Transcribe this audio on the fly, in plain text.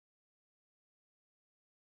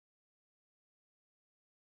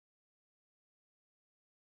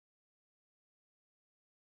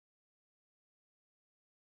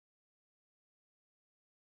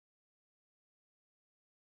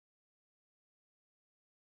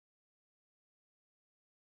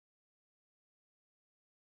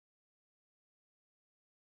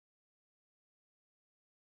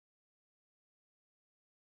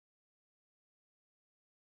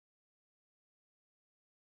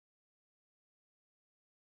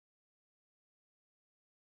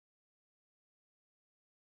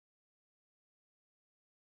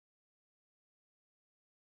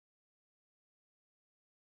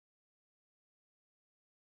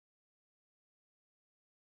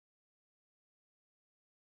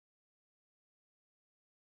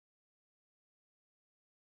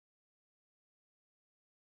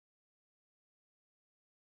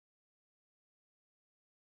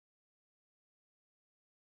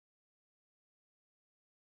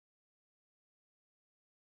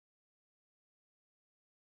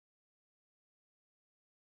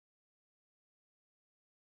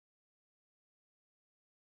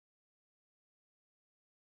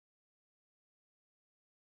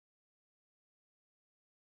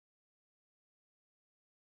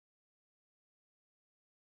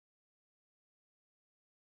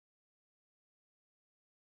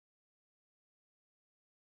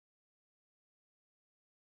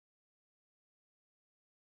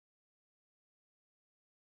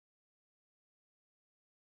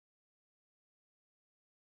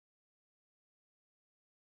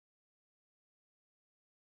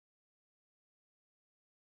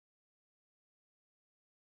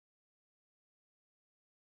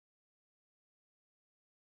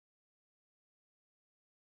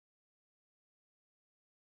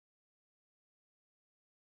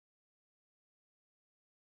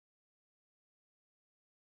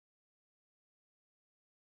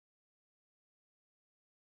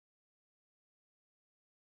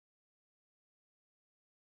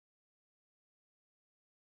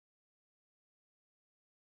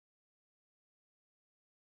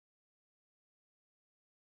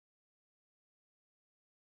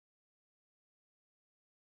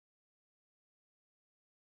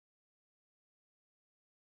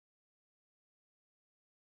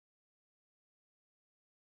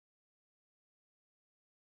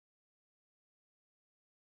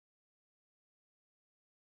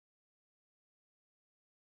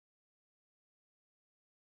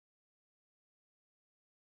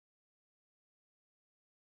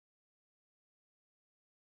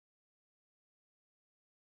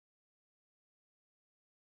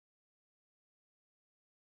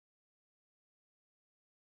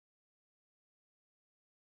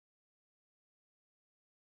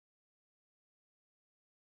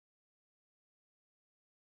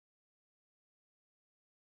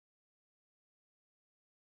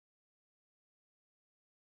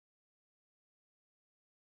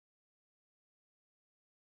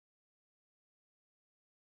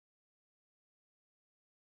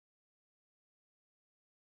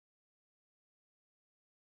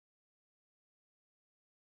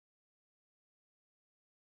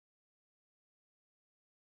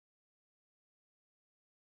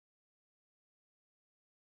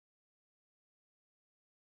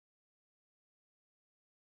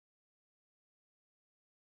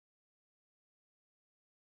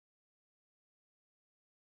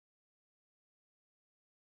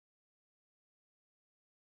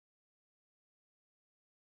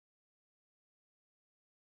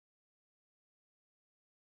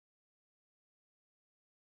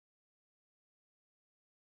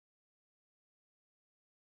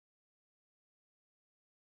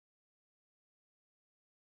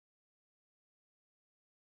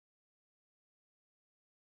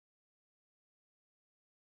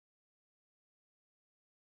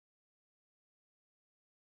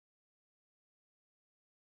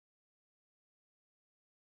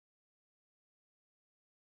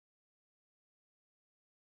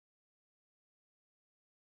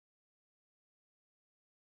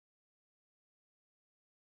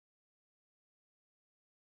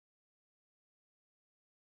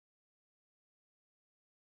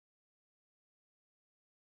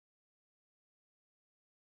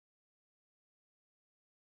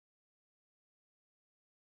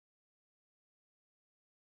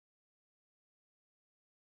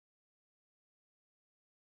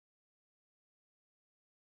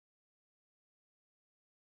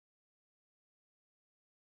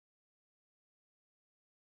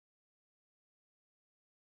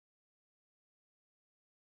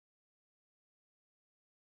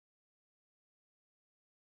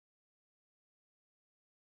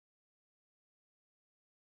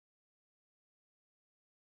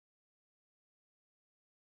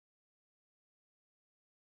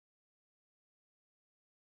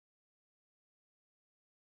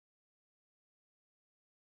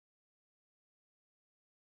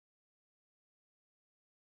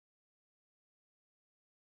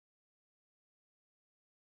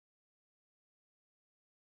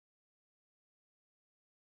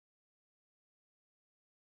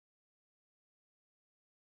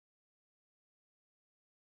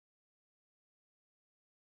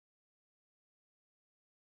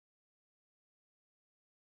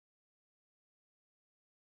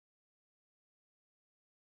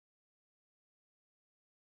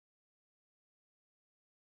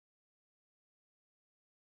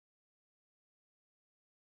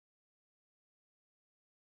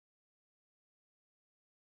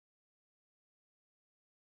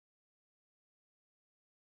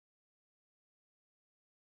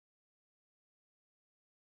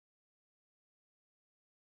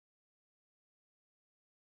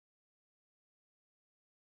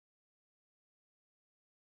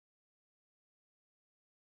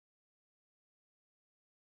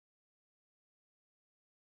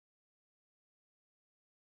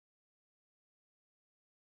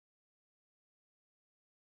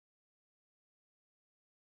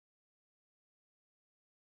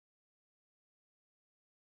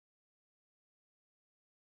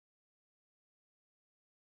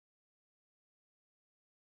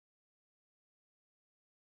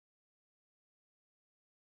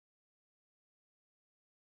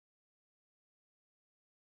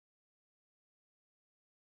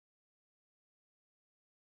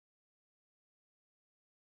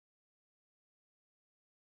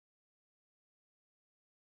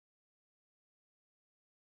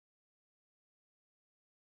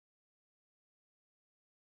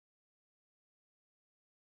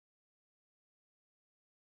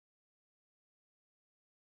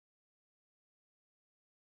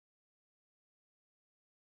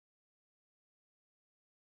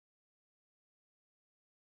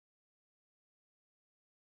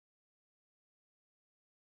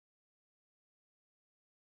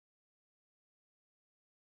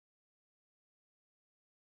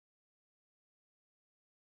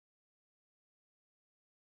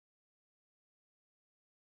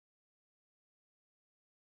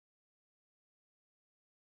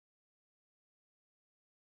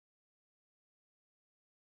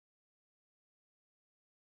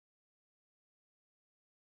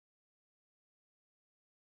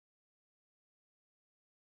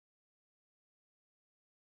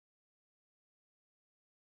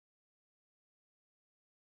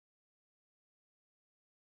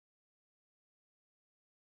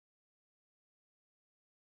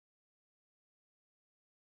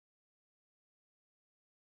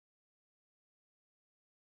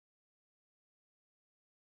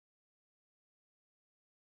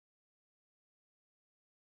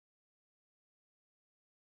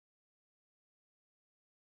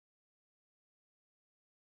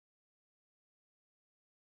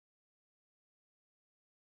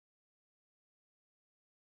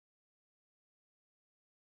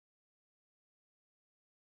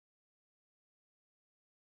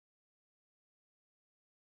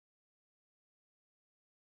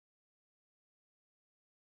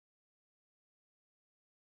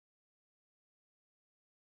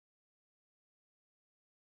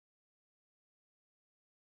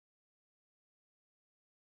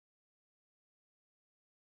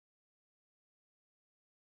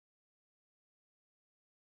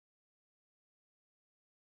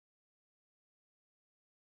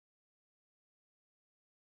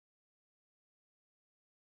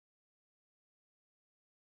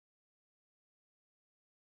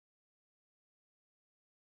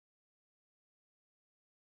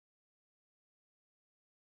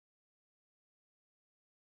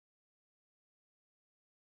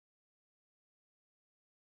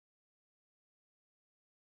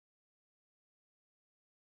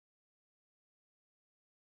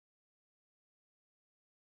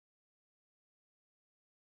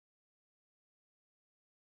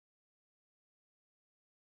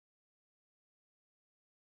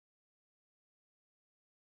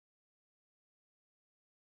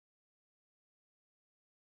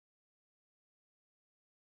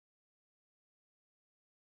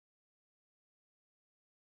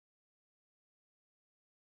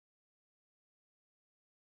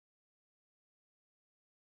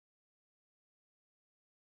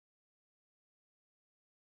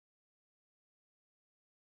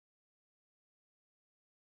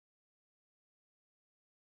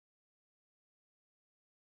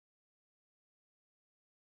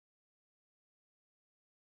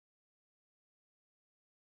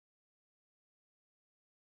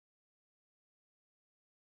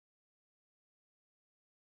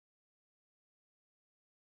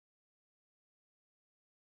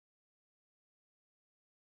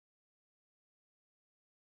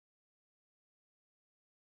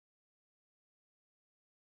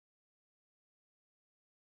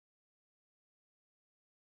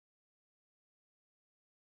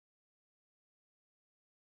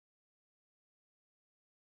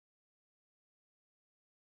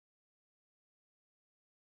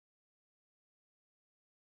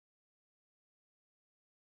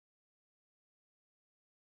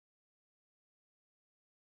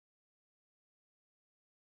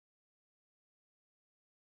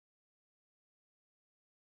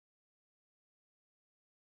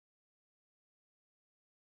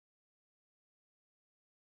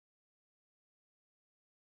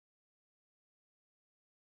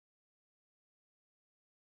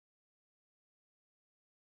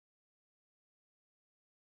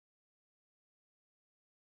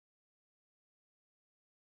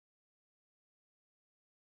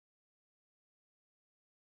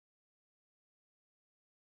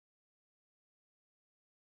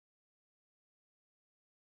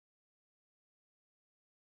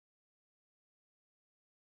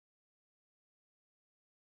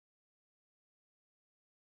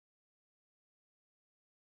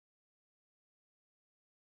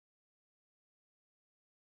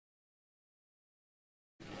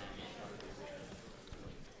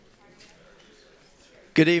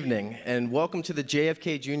Good evening, and welcome to the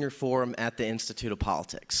JFK Junior Forum at the Institute of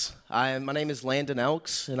Politics. My name is Landon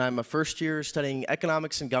Elks, and I'm a first year studying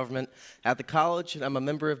economics and government at the college, and I'm a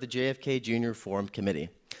member of the JFK Junior Forum Committee.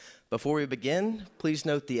 Before we begin, please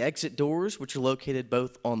note the exit doors, which are located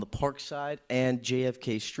both on the park side and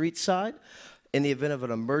JFK Street side. In the event of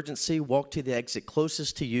an emergency, walk to the exit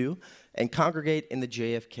closest to you and congregate in the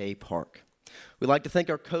JFK Park. We'd like to thank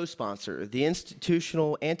our co-sponsor, the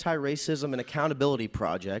Institutional Antiracism and Accountability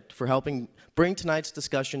Project, for helping bring tonight's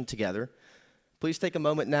discussion together. Please take a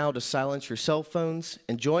moment now to silence your cell phones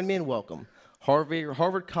and join me in welcome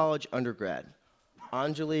Harvard College undergrad,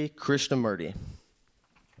 Anjali Krishnamurti.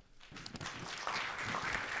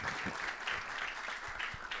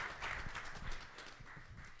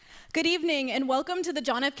 Good evening, and welcome to the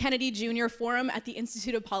John F. Kennedy Jr. Forum at the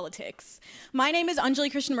Institute of Politics. My name is Anjali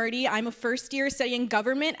Krishnamurti. I'm a first year studying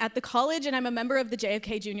government at the college, and I'm a member of the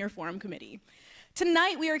JFK Junior Forum Committee.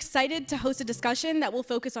 Tonight, we are excited to host a discussion that will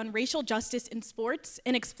focus on racial justice in sports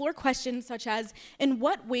and explore questions such as, in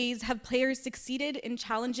what ways have players succeeded in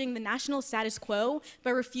challenging the national status quo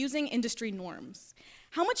by refusing industry norms?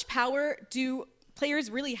 How much power do players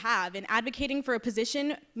really have in advocating for a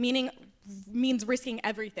position means risking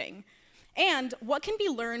everything? And what can be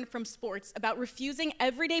learned from sports about refusing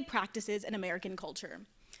everyday practices in American culture?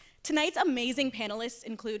 Tonight's amazing panelists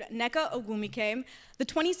include Nneka Ogwumike, the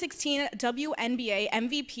 2016 WNBA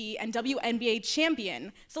MVP and WNBA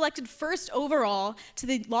champion, selected first overall to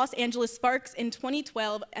the Los Angeles Sparks in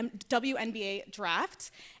 2012 WNBA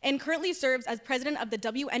draft, and currently serves as president of the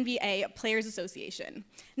WNBA Players Association.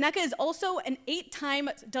 Nneka is also an 8-time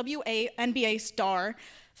WNBA star,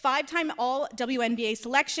 5-time All-WNBA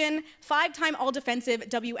selection, 5-time All-Defensive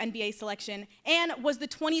WNBA selection, and was the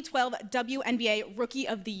 2012 WNBA Rookie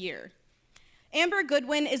of the Year. Amber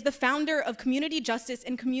Goodwin is the founder of Community Justice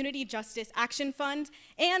and Community Justice Action Fund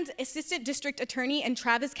and Assistant District Attorney in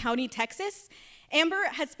Travis County, Texas. Amber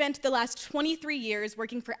has spent the last 23 years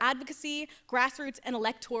working for advocacy, grassroots, and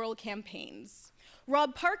electoral campaigns.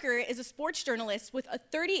 Rob Parker is a sports journalist with a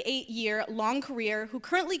 38-year-long career who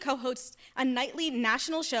currently co-hosts a nightly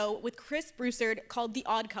national show with Chris Broussard called The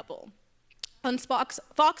Odd Couple on Fox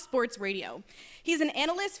Sports Radio. He's an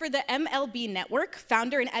analyst for the MLB Network,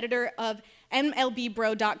 founder and editor of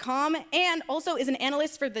MLBBro.com, and also is an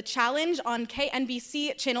analyst for The Challenge on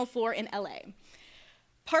KNBC Channel 4 in LA.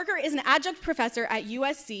 Parker is an adjunct professor at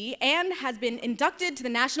USC and has been inducted to the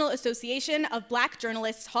National Association of Black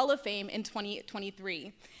Journalists Hall of Fame in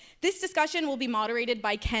 2023. This discussion will be moderated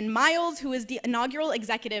by Ken Miles, who is the inaugural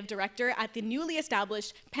executive director at the newly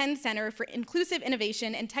established Penn Center for Inclusive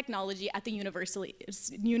Innovation and Technology at the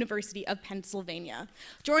University of Pennsylvania.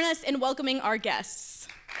 Join us in welcoming our guests.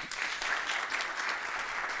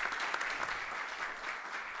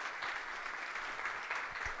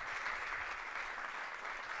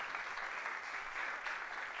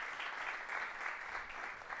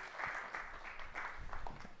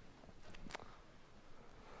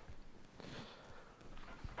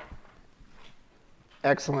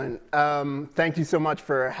 Excellent. Thank you so much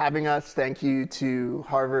for having us. Thank you to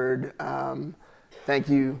Harvard. Thank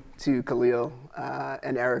you to Khalil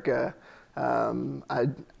and Erica.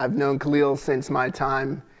 I've known Khalil since my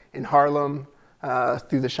time in Harlem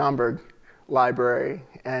through the Schomburg Library,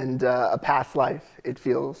 and a past life, it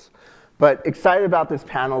feels. But excited about this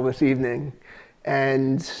panel this evening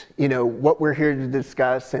and what we're here to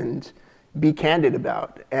discuss and be candid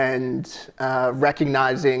about, and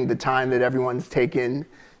recognizing the time that everyone's taken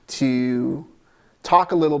to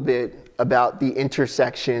talk a little bit about the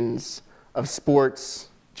intersections of sports,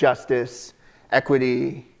 justice,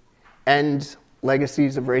 equity, and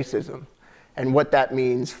legacies of racism, and what that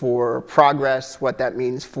means for progress, what that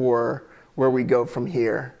means for where we go from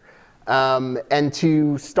here. And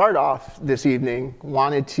to start off this evening,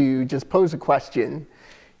 wanted to just pose a question.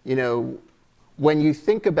 When you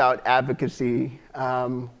think about advocacy,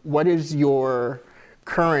 what is your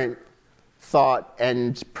current thought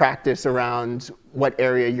and practice around what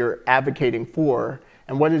area you're advocating for,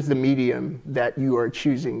 and what is the medium that you are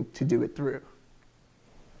choosing to do it through?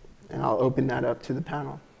 And I'll open that up to the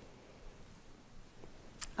panel.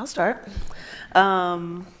 I'll start.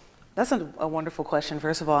 That's a wonderful question.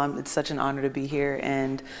 First of all, it's such an honor to be here,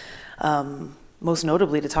 and most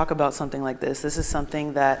notably to talk about something like this. This is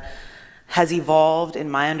something that has evolved in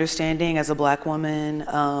my understanding as a Black woman,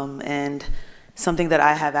 and something that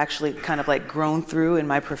I have actually kind of grown through in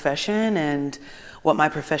my profession, and what my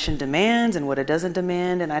profession demands and what it doesn't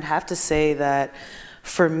demand. And I'd have to say that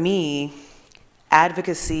for me,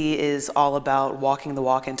 advocacy is all about walking the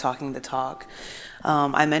walk and talking the talk.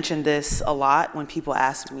 I mentioned this a lot when people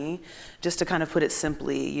ask me. Just to kind of put it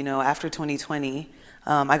simply, you know, after 2020,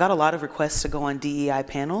 I got a lot of requests to go on DEI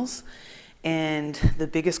panels. And the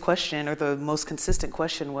biggest question, or the most consistent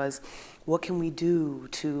question, was, what can we do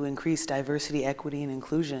to increase diversity, equity, and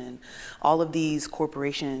inclusion? All of these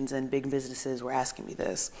corporations and big businesses were asking me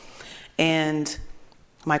this. And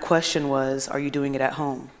my question was, are you doing it at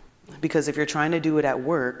home? Because if you're trying to do it at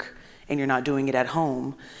work and you're not doing it at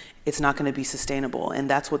home, it's not going to be sustainable. And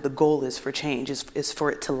that's what the goal is for change, is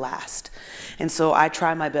for it to last. And so I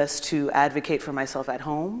try my best to advocate for myself at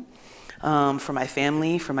home, for my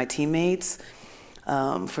family, for my teammates,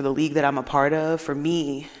 for the league that I'm a part of, for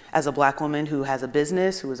me as a Black woman who has a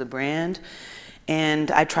business, who is a brand.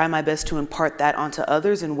 And I try my best to impart that onto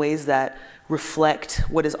others in ways that reflect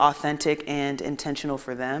what is authentic and intentional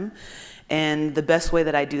for them. And the best way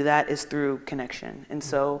that I do that is through connection. And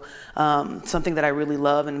so something that I really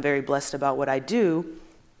love and very blessed about what I do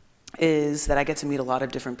is that I get to meet a lot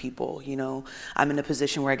of different people. You know, I'm in a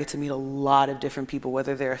position where I get to meet a lot of different people,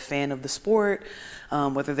 whether they're a fan of the sport,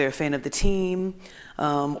 whether they're a fan of the team,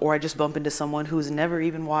 or I just bump into someone who's never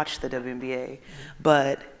even watched the WNBA.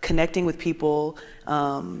 But connecting with people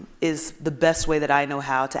is the best way that I know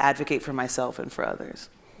how to advocate for myself and for others.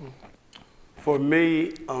 For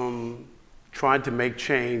me, trying to make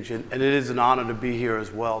change, and it is an honor to be here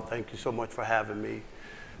as well. Thank you so much for having me.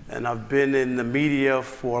 And I've been in the media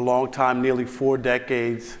for a long time, nearly 4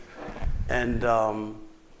 decades, and a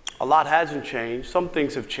lot hasn't changed. Some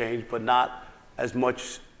things have changed, but not as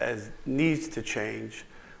much as needs to change.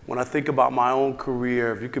 When I think about my own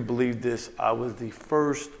career, if you could believe this, I was the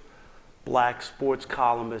first Black sports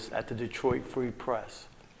columnist at the Detroit Free Press.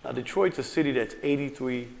 Now, Detroit's a city that's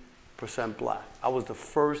 83% Black. I was the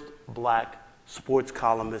first Black sports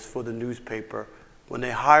columnist for the newspaper. When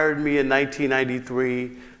they hired me in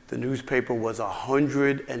 1993, the newspaper was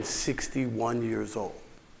 161 years old.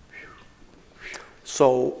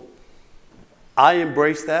 So I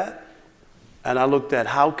embraced that, and I looked at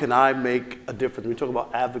how can I make a difference. We talk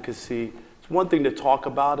about advocacy. It's one thing to talk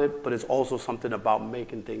about it, but it's also something about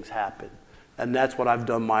making things happen. And that's what I've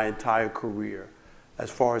done my entire career,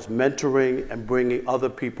 as far as mentoring and bringing other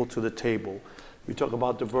people to the table. We talk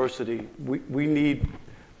about diversity. We need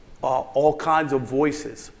all kinds of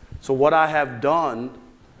voices. So what I have done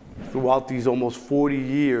throughout these almost 40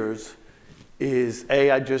 years is,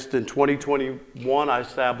 I just in 2021, I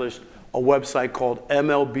established a website called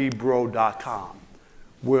MLBbro.com,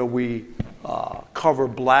 where we cover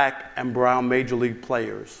Black and brown major league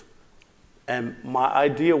players. And my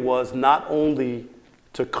idea was not only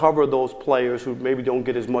to cover those players who maybe don't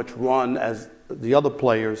get as much run as the other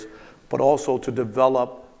players, but also to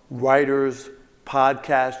develop writers,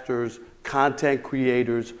 podcasters, content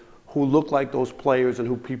creators who look like those players and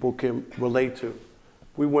who people can relate to.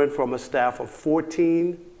 We went from a staff of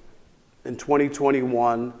 14 in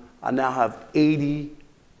 2021. I now have 80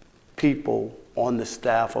 people on the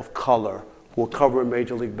staff of color who are covering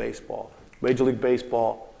Major League Baseball. Major League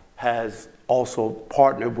Baseball has also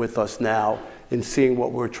partnered with us now in seeing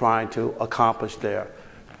what we're trying to accomplish there.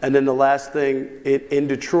 And then the last thing, in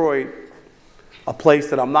Detroit, a place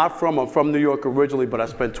that I'm not from, I'm from New York originally, but I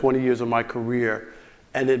spent 20 years of my career.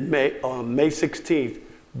 And on May 16th,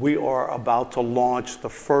 we are about to launch the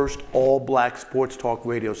first all-Black sports talk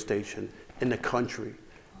radio station in the country.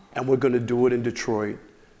 And we're going to do it in Detroit.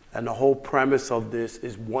 And the whole premise of this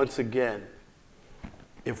is, once again,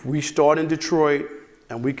 if we start in Detroit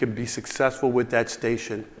and we can be successful with that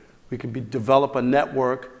station, we can develop a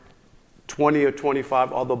network, 20 or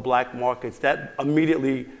 25 other Black markets. That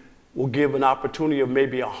immediately will give an opportunity of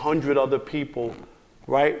maybe 100 other people,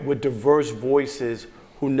 right, with diverse voices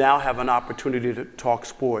who now have an opportunity to talk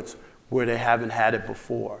sports where they haven't had it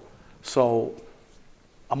before. So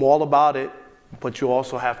I'm all about it, but you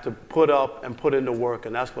also have to put up and put in the work,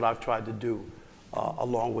 and that's what I've tried to do,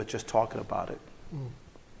 along with just talking about it.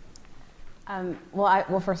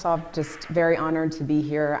 Well, first off, just very honored to be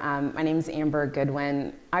here. My name is Amber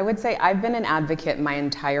Goodwin. I would say I've been an advocate my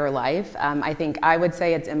entire life. I would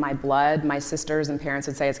say it's in my blood. My sisters and parents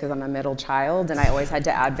would say it's because I'm a middle child, and I always had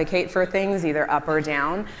to advocate for things, either up or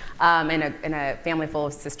down, in a family full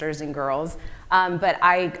of sisters and girls. But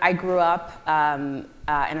I grew up in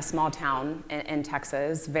a small town in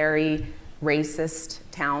Texas, very racist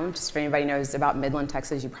town. Just if anybody knows about Midland,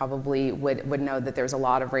 Texas, you probably would know that there's a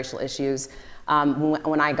lot of racial issues.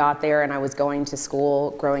 When I got there and I was going to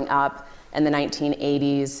school growing up in the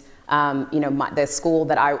 1980s,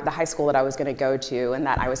 the high school that I was going to go to and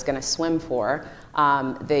that I was going to swim for,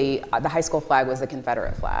 the high school flag was the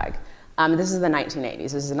Confederate flag. This is the 1980s.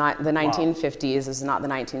 This is not the 1950s. This is not the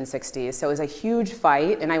 1960s. So it was a huge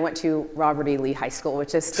fight. And I went to Robert E. Lee High School,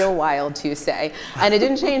 which is still wild to say. And it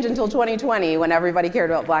didn't change until 2020 when everybody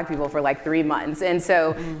cared about black people for like 3 months. And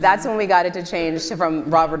so that's when we got it to change from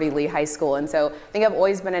Robert E. Lee High School. And so I think I've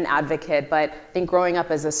always been an advocate, but I think growing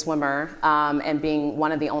up as a swimmer and being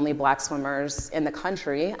one of the only black swimmers in the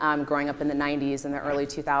country, growing up in the 90s and the early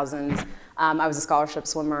 2000s, I was a scholarship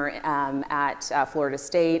swimmer at Florida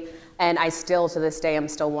State, and I still, to this day, am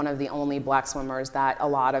still one of the only black swimmers that a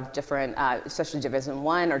lot of different, especially Division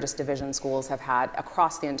I or just division schools have had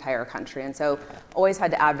across the entire country. And so always had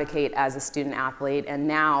to advocate as a student athlete, and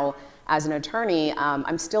now as an attorney,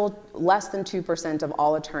 I'm still less than 2% of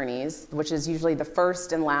all attorneys, which is usually the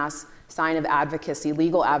first and last sign of advocacy,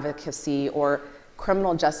 legal advocacy, or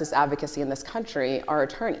criminal justice advocacy in this country are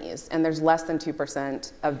attorneys, and there's less than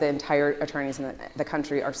 2% of the entire attorneys in the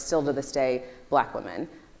country are still to this day black women.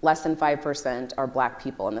 Less than 5% are black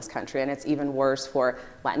people in this country, and it's even worse for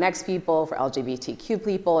Latinx people, for LGBTQ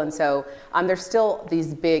people, and so there's still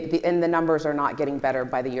these and the numbers are not getting better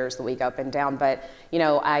by the years that we go up and down. But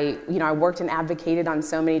I worked and advocated on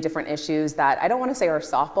so many different issues that I don't want to say are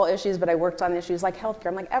softball issues, but I worked on issues like healthcare.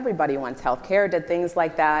 I'm like, everybody wants healthcare, did things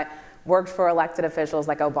like that. Worked for elected officials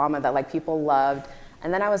like Obama that like people loved.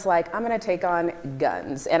 And then I was like, I'm gonna take on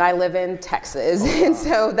guns. And I live in Texas. And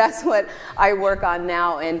so that's what I work on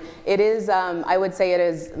now. And it is, I would say it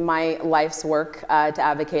is my life's work to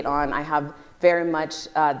advocate on. I have very much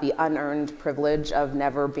the unearned privilege of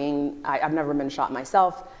never being, I've never been shot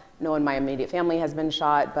myself. No one in my immediate family has been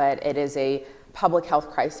shot, but it is a public health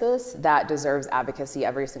crisis that deserves advocacy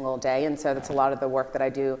every single day. And so that's a lot of the work that I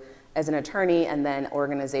do as an attorney, and then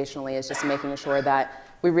organizationally is just making sure that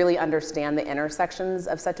we really understand the intersections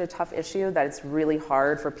of such a tough issue, that it's really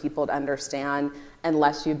hard for people to understand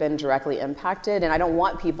unless you've been directly impacted. And I don't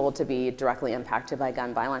want people to be directly impacted by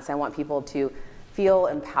gun violence. I want people to feel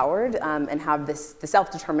empowered and have the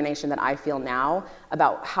self-determination that I feel now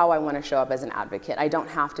about how I want to show up as an advocate. I don't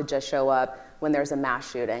have to just show up when there's a mass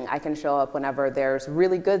shooting. I can show up whenever there's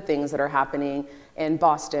really good things that are happening in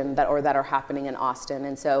Boston that are happening in Austin.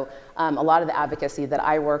 And so a lot of the advocacy that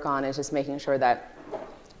I work on is just making sure that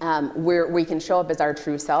we can show up as our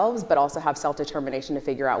true selves, but also have self-determination to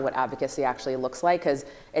figure out what advocacy actually looks like, because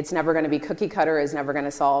it's never going to be cookie cutter, is never going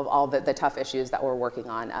to solve all the tough issues that we're working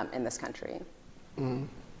on in this country. Mm.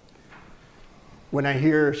 When I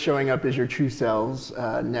hear showing up as your true selves,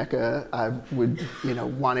 Nneka, I would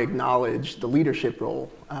want to acknowledge the leadership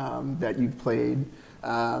role that you've played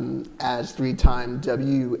as 3-time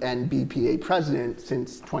WNBA president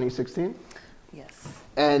since 2016. Yes.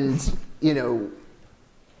 And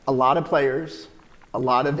a lot of players, a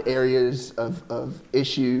lot of areas of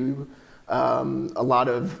issue, a lot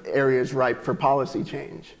of areas ripe for policy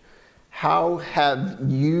change. How have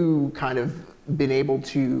you kind of been able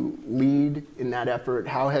to lead in that effort?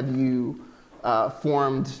 How have you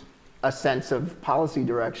formed a sense of policy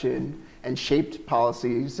direction and shaped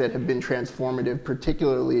policies that have been transformative,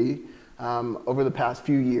 particularly over the past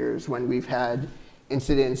few years when we've had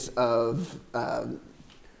incidents of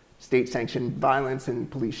state-sanctioned violence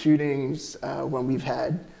and police shootings, when we've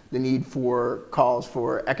had the need for calls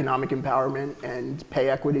for economic empowerment and pay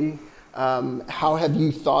equity? How have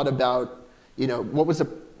you thought about,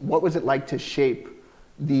 what was it like to shape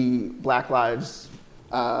the Black Lives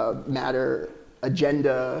Matter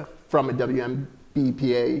agenda from a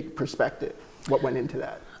WNBA perspective? What went into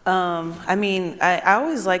that? I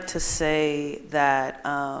always like to say that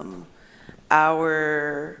our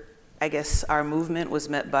movement was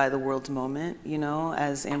met by the world's moment,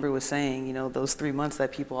 as Amber was saying, those 3 months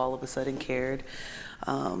that people all of a sudden cared.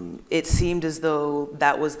 It seemed as though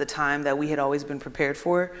that was the time that we had always been prepared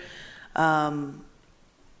for.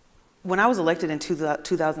 When I was elected in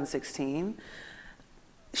 2016,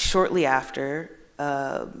 shortly after,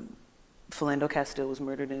 Philando Castile was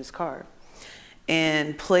murdered in his car.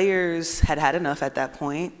 And players had had enough at that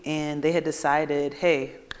point, and they had decided,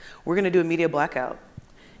 hey, we're gonna do a media blackout,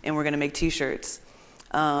 and we're gonna make t-shirts.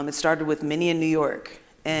 It started with Minnie in New York,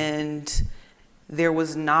 and there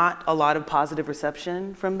was not a lot of positive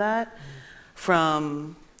reception from that,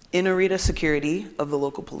 from in-arena security of the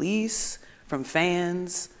local police, from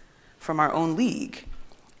fans, from our own league.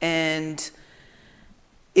 And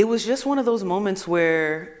it was just one of those moments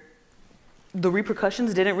where the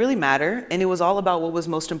repercussions didn't really matter, and it was all about what was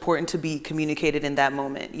most important to be communicated in that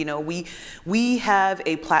moment. We have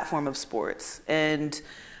a platform of sports, and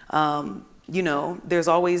there's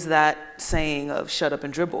always that saying of shut up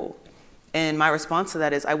and dribble. And my response to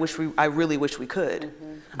that is, I really wish we could.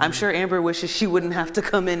 Mm-hmm. I'm sure Amber wishes she wouldn't have to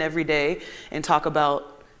come in every day and talk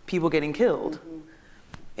about people getting killed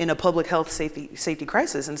in a public health safety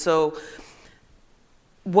crisis. And so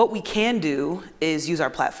what we can do is use our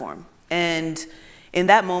platform. And in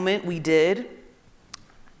that moment, we did.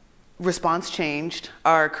 Response changed.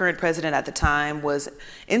 Our current president at the time was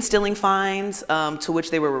instilling fines, to which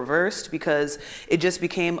they were reversed because it just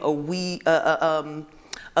became a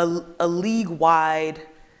league-wide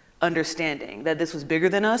understanding that this was bigger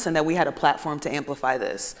than us and that we had a platform to amplify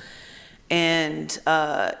this. And,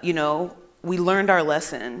 you know, we learned our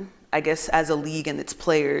lesson, I guess, as a league and its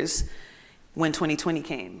players when 2020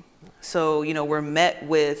 came. So, you know, we're met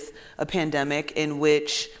with a pandemic in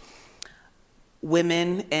which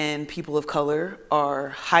women and people of color are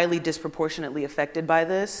highly disproportionately affected by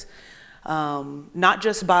this, not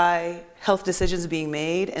just by health decisions being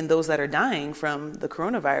made and those that are dying from the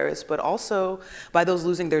coronavirus, but also by those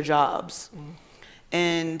losing their jobs.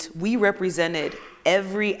 And we represented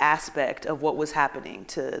every aspect of what was happening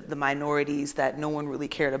to the minorities that no one really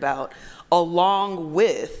cared about, along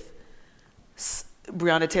with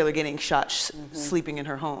Breonna Taylor getting shot sleeping in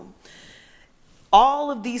her home.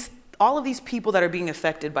 All of these people that are being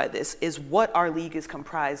affected by this is what our league is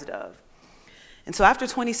comprised of. And so after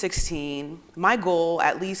 2016, my goal,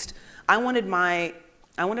 at least, I wanted my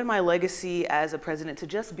legacy as a president to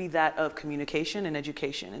just be that of communication and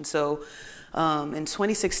education. And so in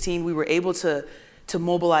 2016, we were able to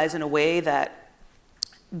mobilize in a way that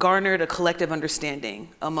garnered a collective understanding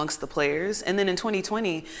amongst the players. And then in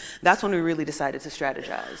 2020, that's when we really decided to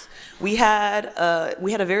strategize. We had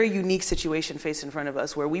a very unique situation faced in front of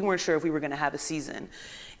us where we weren't sure if we were gonna have a season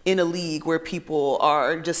in a league where people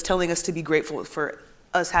are just telling us to be grateful for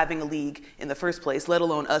us having a league in the first place, let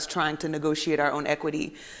alone us trying to negotiate our own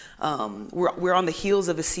equity. We're on the heels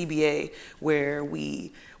of a CBA where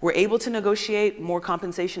we were able to negotiate more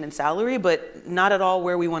compensation and salary, but not at all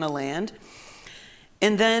where we wanna land.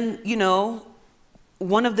 And then, you know,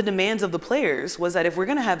 one of the demands of the players was that if we're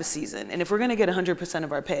gonna have a season and if we're gonna get 100%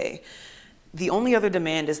 of our pay, the only other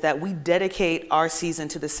demand is that we dedicate our season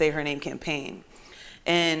to the Say Her Name campaign.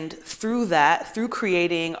 And through that, through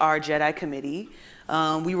creating our Jedi committee,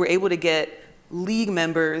 we were able to get league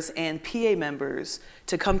members and PA members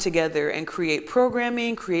to come together and create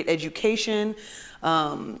programming, create education,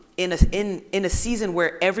 in a season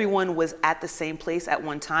where everyone was at the same place at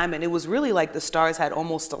one time, and it was really like the stars had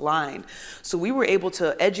almost aligned. So we were able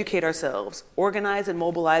to educate ourselves, organize and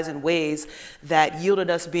mobilize in ways that yielded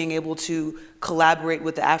us being able to collaborate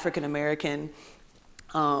with the African American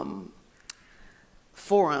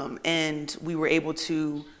Forum, and we were able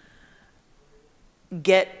to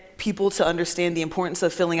get people to understand the importance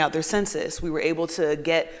of filling out their census. We were able to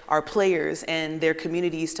get our players and their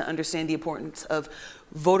communities to understand the importance of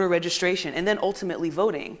voter registration and then ultimately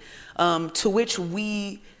voting, to which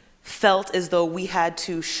we felt as though we had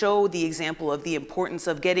to show the example of the importance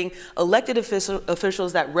of getting elected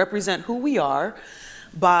officials that represent who we are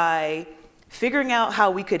by figuring out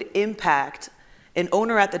how we could impact an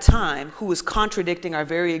owner at the time who was contradicting our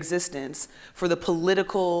very existence for the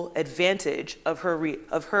political advantage of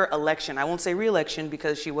her election. I won't say re-election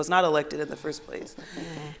because she was not elected in the first place.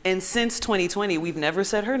 And since 2020, we've never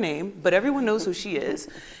said her name, but everyone knows who she is.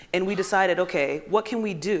 And we decided, okay, what can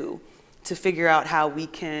we do to figure out how we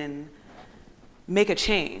can make a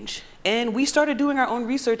change? And we started doing our own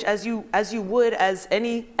research as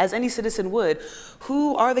any citizen would.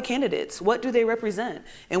 Who are the candidates? What do they represent?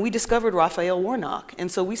 And we discovered Raphael Warnock.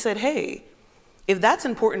 And so we said, hey, if that's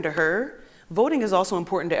important to her, voting is also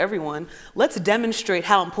important to everyone. Let's demonstrate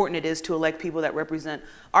how important it is to elect people that represent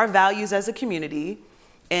our values as a community.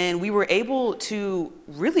 And we were able to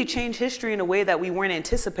really change history in a way that we weren't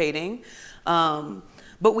anticipating.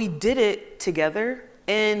 But we did it together.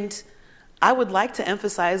 And I would like to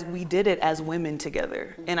emphasize we did it as women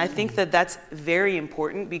together. And I think that that's very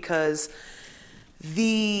important because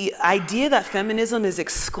the idea that feminism is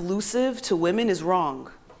exclusive to women is wrong.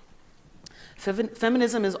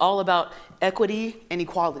 Feminism is all about equity and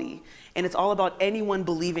equality, and it's all about anyone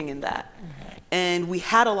believing in that. And we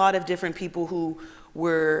had a lot of different people who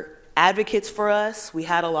were advocates for us. We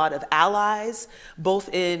had a lot of allies,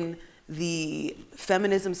 both in the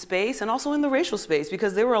feminism space and also in the racial space,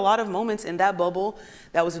 because there were a lot of moments in that bubble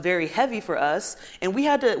that was very heavy for us, and we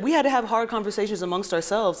had to have hard conversations amongst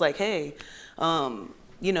ourselves, like, hey,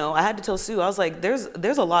 you know, I had to tell Sue, I was like, there's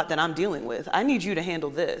a lot that I'm dealing with. I need you to handle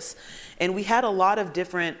this. And we had a lot of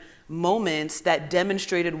different moments that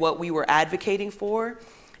demonstrated what we were advocating for,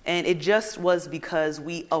 and it just was because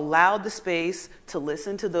we allowed the space to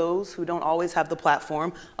listen to those who don't always have the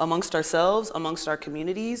platform amongst ourselves, amongst our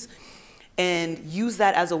communities. and use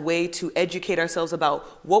that as a way to educate ourselves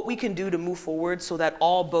about what we can do to move forward so that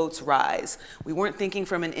all boats rise. We weren't thinking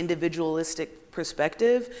from an individualistic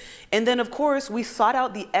perspective. And then, of course, we sought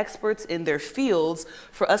out the experts in their fields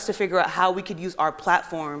for us to figure out how we could use our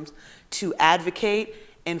platforms to advocate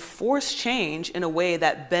and force change in a way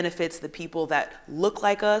that benefits the people that look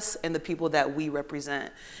like us and the people that we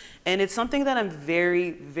represent. And it's something that I'm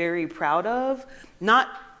very, very proud of, not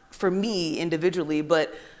for me individually,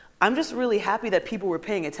 but I'm just really happy that people were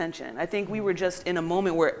paying attention. I think we were just in a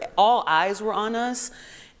moment where all eyes were on us,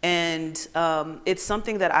 and it's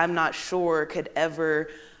something that I'm not sure could ever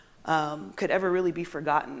really be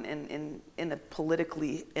forgotten in a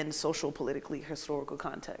politically and social politically historical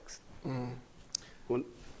context. Well,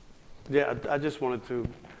 yeah, I just wanted to,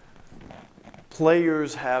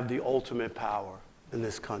 players have the ultimate power in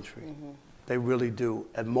this country. They really do,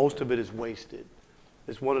 and most of it is wasted.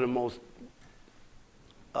 It's one of the most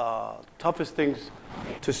toughest things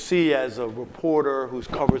to see as a reporter who's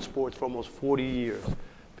covered sports for almost 40 years,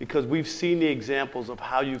 because we've seen the examples of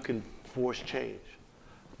how you can force change.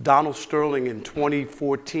 Donald Sterling in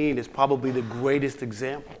 2014 is probably the greatest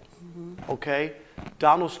example, okay?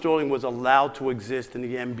 Donald Sterling was allowed to exist in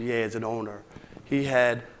the NBA as an owner. He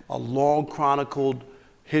had a long chronicled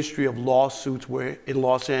history of lawsuits in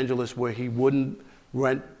Los Angeles where he wouldn't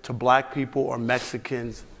rent to black people or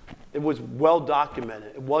Mexicans. It was well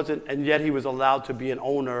documented. It wasn't, and yet he was allowed to be an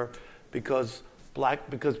owner because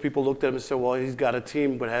people looked at him and said, well, he's got a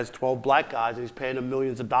team but has 12 black guys and he's paying them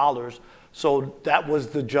millions of dollars. So that was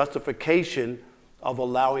the justification of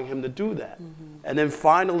allowing him to do that. And then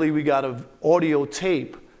finally we got an audio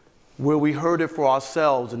tape where we heard it for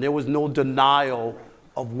ourselves and there was no denial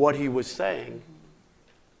of what he was saying.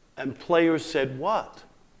 And players said, what?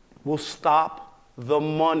 We'll stop the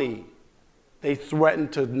money. They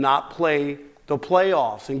threatened to not play the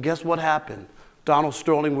playoffs. And guess what happened? Donald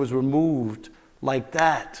Sterling was removed like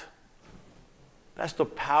that. That's the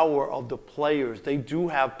power of the players. They do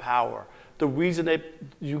have power. The reason that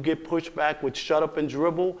you get pushed back with shut up and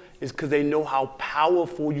dribble is because they know how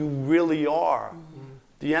powerful you really are.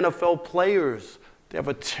 The NFL players, they have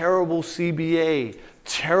a terrible CBA,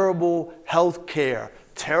 terrible health care,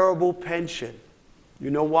 terrible pension. You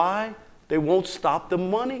know why? They won't stop the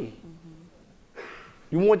money.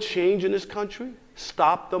 You want change in this country?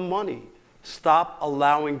 Stop the money. Stop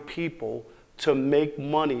allowing people to make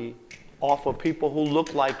money off of people who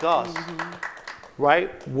look like us,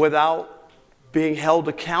 right? Without being held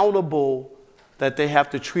accountable that they have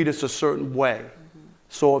to treat us a certain way.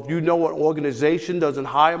 So if you know an organization doesn't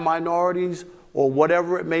hire minorities or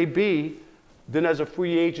whatever it may be, then as a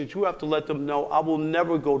free agent, you have to let them know, I will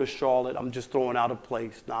never go to Charlotte. I'm just throwing out a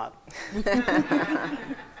place, not.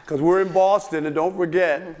 Because we're in Boston, and don't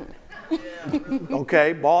forget.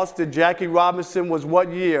 Okay, Boston, Jackie Robinson was what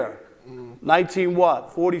year?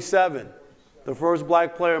 47. The first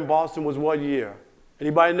black player in Boston was what year?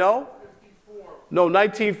 Anybody know? 54. No,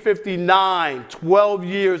 1959, 12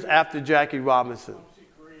 years after Jackie Robinson.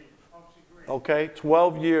 Okay,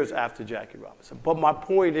 12 years after Jackie Robinson. But my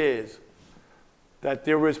point is that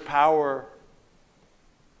there is power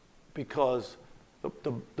because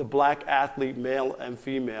the black athlete, male and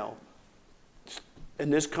female, in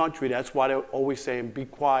this country, that's why they're always saying, be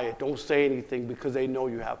quiet, don't say anything, because they know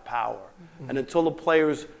you have power. And until the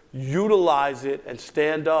players utilize it and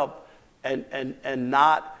stand up and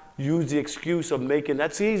not use the excuse of making,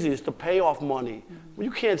 that's easy, it's the payoff money. Well,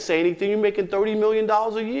 you can't say anything, you're making $30 million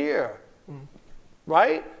a year,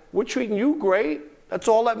 right? We're treating you great, that's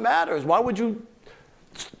all that matters. Why would you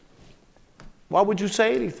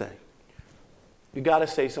say anything? You gotta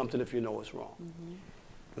say something if you know it's wrong.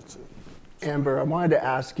 That's it. Amber, I wanted to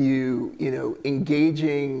ask you,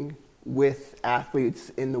 engaging with athletes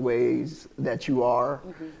in the ways that you are,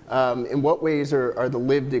 in what ways are the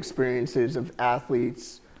lived experiences of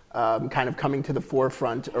athletes kind of coming to the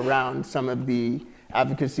forefront around some of the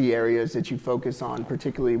advocacy areas that you focus on,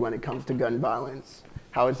 particularly when it comes to gun violence?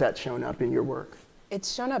 How has that shown up in your work?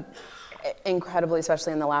 It's shown up incredibly,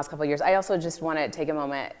 especially in the last couple of years. I also just want to take a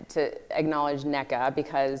moment to acknowledge Nneka,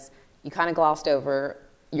 because you kind of glossed over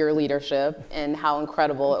your leadership and how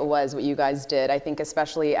incredible it was what you guys did. I think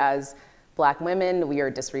especially as Black women, we are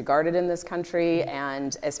disregarded in this country,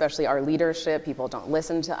 and especially our leadership, people don't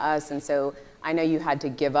listen to us. And so I know you had to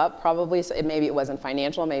give up probably, so maybe it wasn't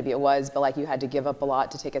financial, maybe it was, but like you had to give up a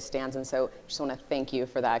lot to take a stance. And so I just want to thank you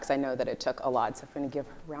for that, because I know that it took a lot. So I'm going to give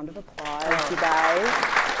a round of applause, you guys.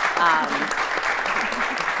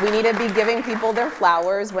 We need to be giving people their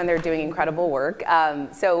flowers when they're doing incredible work.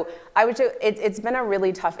 So I would say it's been a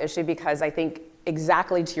really tough issue, because I think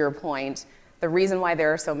exactly to your point, The reason why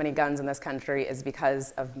there are so many guns in this country is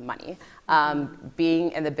because of money.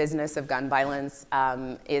 Being in the business of gun violence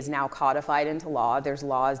is now codified into law. There's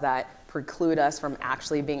laws that preclude us from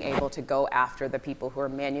actually being able to go after the people who are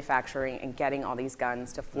manufacturing and getting all these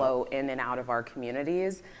guns to flow in and out of our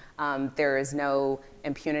communities. There is no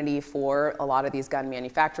impunity for a lot of these gun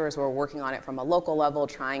manufacturers. We're working on it from a local level,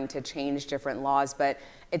 trying to change different laws, but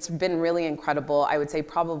it's been really incredible. I would say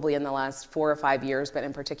probably in the last 4 or 5 years, but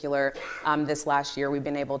in particular this last year, we've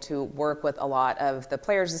been able to work with a lot of the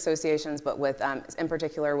players associations, but with, in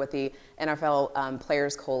particular with the NFL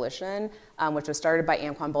Players Coalition, which was started by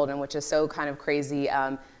Anquan Boldin, which is so kind of crazy.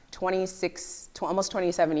 Almost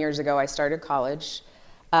 27 years ago, I started college.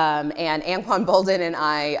 And Anquan Boldin and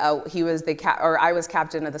I, I was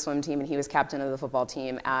captain of the swim team and he was captain of the football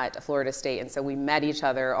team at Florida State. And so we met each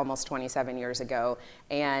other almost 27 years ago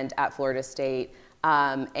and at Florida State.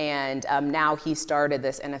 Now he started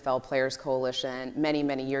this NFL Players Coalition many,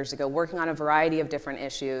 many years ago, working on a variety of different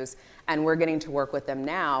issues. And we're getting to work with them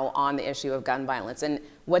now on the issue of gun violence. And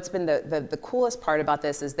what's been the coolest part about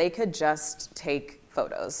this is they could just take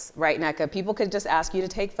photos, right, Nneka? People could just ask you to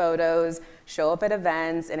take photos, show up at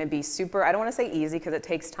events, and it'd be super, I don't want to say easy because it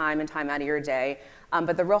takes time and time out of your day,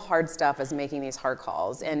 but the real hard stuff is making these hard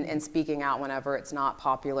calls and speaking out whenever it's not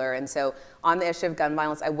popular. And so on the issue of gun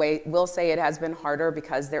violence, I will say it has been harder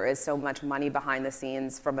because there is so much money behind the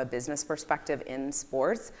scenes from a business perspective in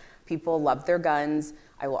sports. People love their guns.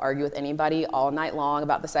 I will argue with anybody all night long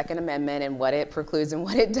about the Second Amendment and what it precludes and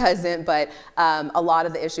what it doesn't, but a lot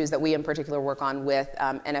of the issues that we in particular work on with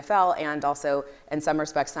NFL and also in some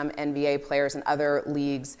respects some NBA players and other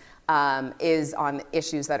leagues is on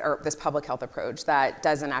issues that are this public health approach that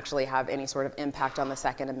doesn't actually have any sort of impact on the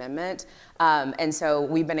Second Amendment. And so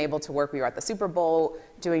we've been able to work, we were at the Super Bowl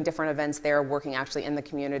doing different events there, working actually in the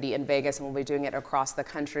community in Vegas, and we'll be doing it across the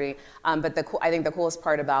country. But I think the coolest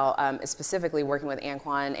part about is specifically working with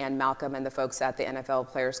Anquan and Malcolm and the folks at the NFL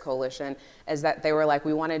Players Coalition is that they were like,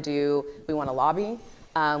 we want to lobby,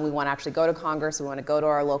 we want to actually go to Congress, we want to go to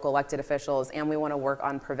our local elected officials, and we want to work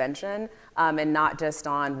on prevention and not just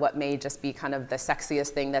on what may just be kind of the sexiest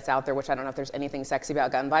thing that's out there, which I don't know if there's anything sexy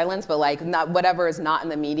about gun violence, but like whatever is not in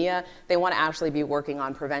the media, they want to actually be working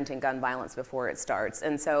on preventing gun violence before it starts.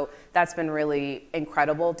 And so that's been really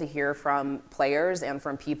incredible to hear from players and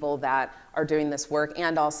from people that are doing this work.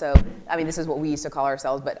 And also, I mean, this is what we used to call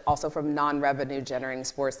ourselves, but also from non-revenue generating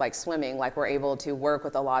sports like swimming, like we're able to work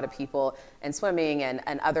with a lot of people in swimming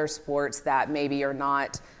and other sports that maybe are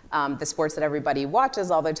not the sports that everybody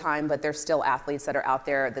watches all the time, but there's still athletes that are out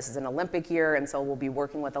there. This is an Olympic year, and so we'll be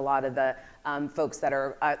working with a lot of the folks that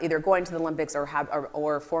are either going to the Olympics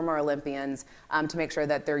or former Olympians to make sure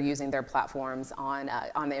that they're using their platforms on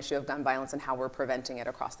the issue of gun violence and how we're preventing it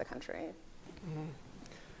across the country. Mm-hmm.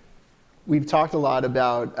 We've talked a lot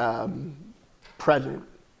about present,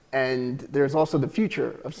 and there's also the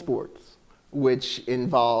future of sports, which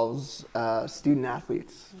involves student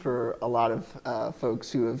athletes for a lot of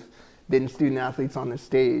folks who have been student athletes on the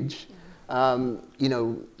stage.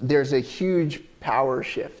 There's a huge power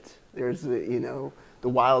shift. There's the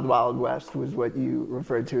wild, wild west was what you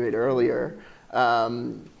referred to it earlier.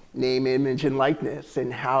 Name, image, and likeness,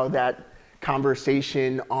 and how that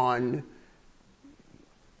conversation on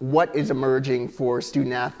what is emerging for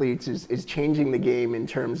student athletes is changing the game in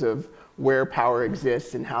terms of where power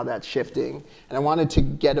exists and how that's shifting. And I wanted to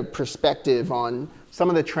get a perspective on some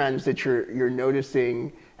of the trends that you're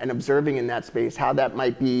noticing and observing in that space, how that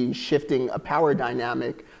might be shifting a power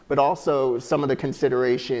dynamic, but also some of the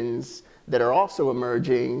considerations that are also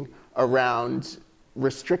emerging around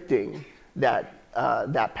restricting that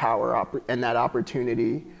power and that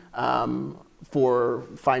opportunity for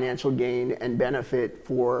financial gain and benefit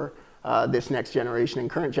for this next generation and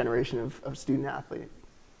current generation of student athletes.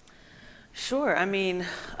 Sure. I mean,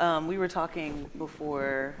 we were talking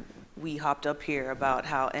before we hopped up here about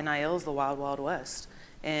how NIL is the wild, wild west.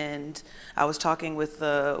 And I was talking with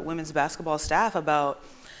the women's basketball staff about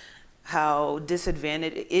how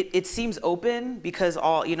disadvantaged, it seems open because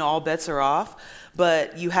all bets are off,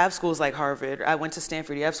 but you have schools like Harvard. I went to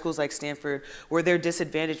Stanford. You have schools like Stanford where they're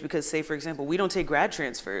disadvantaged because, say, for example, we don't take grad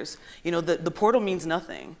transfers. The portal means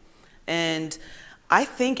nothing. And I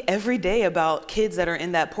think every day about kids that are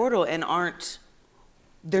in that portal and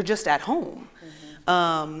they're just at home.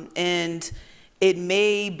 Mm-hmm. And it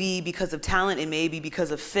may be because of talent, it may be because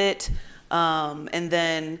of fit. And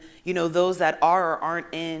then, those that are or aren't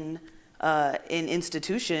in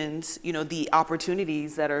institutions, the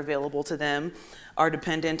opportunities that are available to them are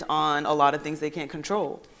dependent on a lot of things they can't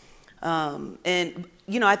control.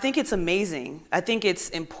 I think it's amazing. I think it's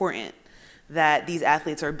important that these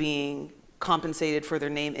athletes are being compensated for their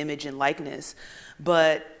name, image, and likeness.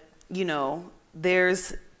 But, you know,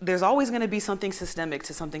 there's always going to be something systemic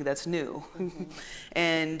to something that's new.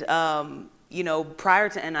 And, you know, prior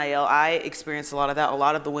to NIL, I experienced a lot of that. A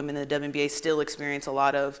lot of the women in the WNBA still experience a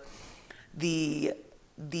lot of the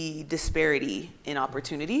disparity in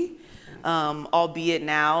opportunity, albeit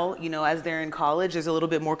now, you know, as they're in college, there's a little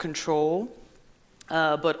bit more control.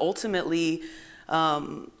 But ultimately,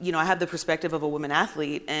 you know, I have the perspective of a woman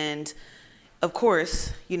athlete, and of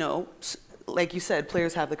course, you know, like you said,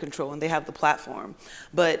 players have the control and they have the platform,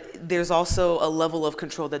 but there's also a level of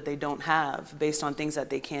control that they don't have based on things that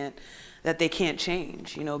they can't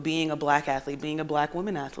change. You know, being a black athlete, being a black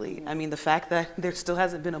woman athlete. I mean, the fact that there still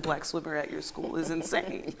hasn't been a black swimmer at your school is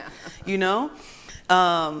insane. Yeah. You know,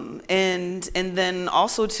 and then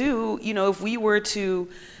also too, you know, if we were to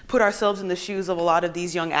put ourselves in the shoes of a lot of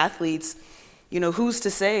these young athletes, you know, who's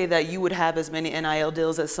to say that you would have as many NIL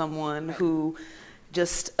deals as someone who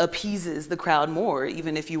just appeases the crowd more,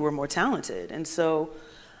 even if you were more talented. And so,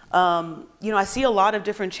 you know, I see a lot of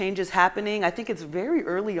different changes happening. I think it's very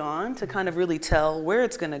early on to kind of really tell where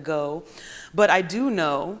it's going to go. But I do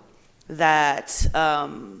know that,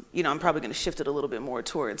 you know, I'm probably going to shift it a little bit more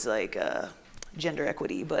towards like gender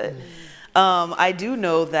equity. But I do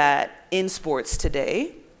know that in sports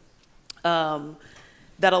today,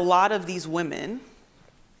 that a lot of these women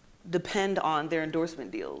depend on their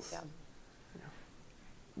endorsement deals. Yeah.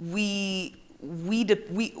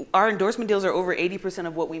 Our endorsement deals are over 80%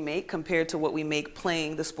 of what we make compared to what we make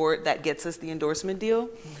playing the sport that gets us the endorsement deal.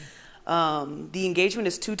 The engagement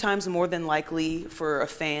is 2 times more than likely for a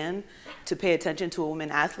fan to pay attention to a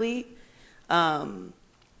woman athlete. And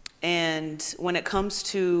when it comes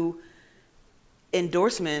to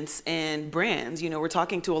endorsements and brands, you know, we're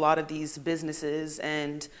talking to a lot of these businesses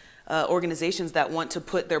and organizations that want to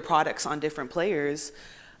put their products on different players.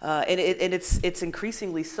 And it's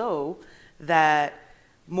increasingly so that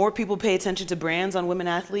more people pay attention to brands on women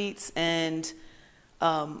athletes, and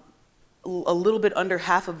a little bit under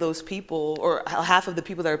half of those people, or half of the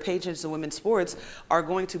people that are paying attention to women's sports, are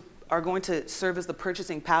going to serve as the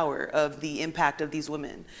purchasing power of the impact of these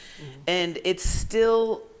women. And it's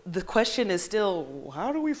still, the question is still,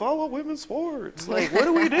 how do we follow women's sports? Like, what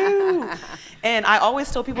do we do? And I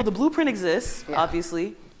always tell people the blueprint exists,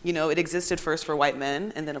 obviously. You know, it existed first for white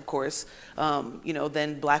men, and then of course, you know,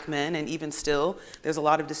 then black men, and even still, there's a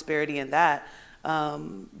lot of disparity in that.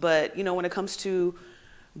 But, you know, when it comes to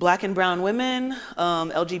black and brown women,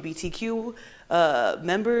 LGBTQ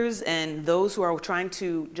members, and those who are trying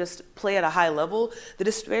to just play at a high level, the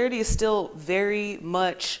disparity is still very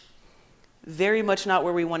much not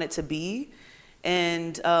where we want it to be.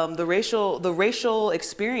 And the racial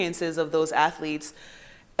experiences of those athletes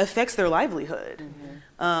affects their livelihood.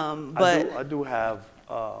 But I do have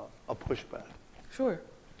a pushback. Sure.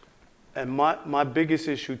 And my biggest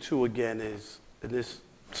issue too, again, is in this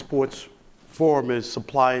sports forum is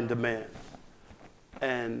supply and demand.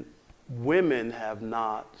 And women have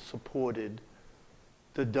not supported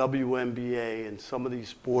the WNBA and some of these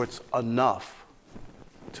sports enough,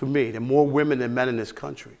 to me. There are more women than men in this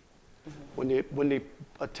country. When the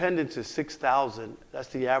attendance is 6,000, that's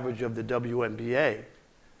the average of the WNBA.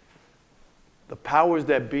 The powers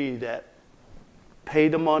that be that pay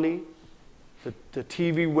the money, the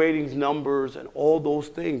TV ratings numbers, and all those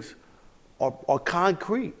things are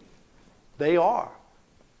concrete. They are.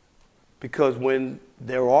 Because when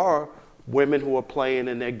there are women who are playing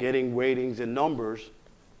and they're getting ratings and numbers,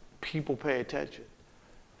 people pay attention.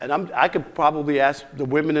 And I could probably ask the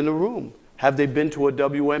women in the room, have they been to a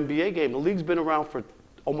WNBA game? The league's been around for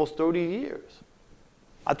almost 30 years.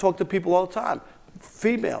 I talk to people all the time,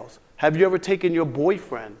 females. Have you ever taken your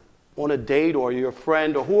boyfriend on a date, or your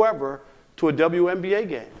friend or whoever, to a WNBA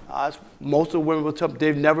game? Most of the women will tell me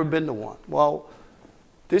they've never been to one. Well,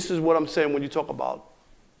 this is what I'm saying when you talk about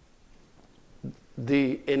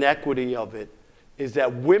the inequity of it, is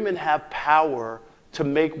that women have power to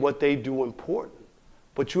make what they do important,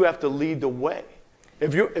 but you have to lead the way.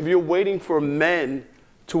 If you're waiting for men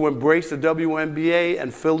to embrace the WNBA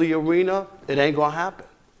and fill the arena, it ain't gonna happen.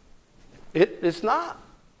 It's not.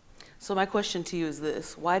 So my question to you is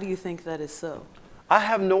this: why do you think that is so? I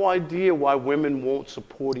have no idea why women won't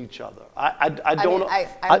support each other. I don't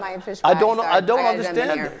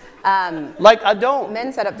understand it. Like, I don't.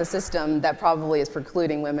 Men set up the system that probably is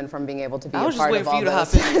precluding women from being able to be a part of all those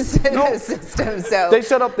systems. So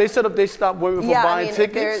they stopped women from buying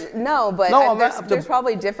tickets. There's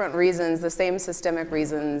probably different reasons, the same systemic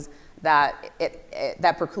reasons that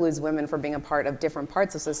that precludes women from being a part of different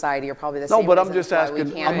parts of society are probably the No, same but I'm reasons just why asking.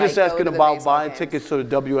 we can't, I'm just like, go asking to the about baseball buying games. tickets to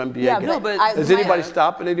the WNBA Yeah, game. but I- Is anybody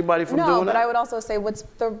stopping anybody from doing that? No, but I would also say, what's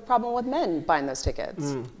the problem with men buying those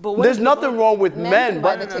tickets? But what There's if nothing wrong with Men men, can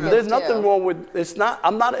buy but the tickets there's nothing too. wrong with. It's not.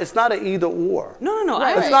 I'm not. It's not an either or. No.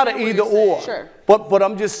 Right. It's not an either or. Sure. But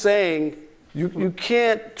I'm just saying, you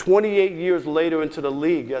can't 28 years later into the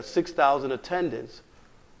league, you have 6,000 attendance,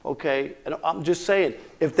 okay? And I'm just saying,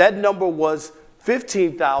 if that number was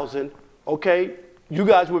 15,000, okay, you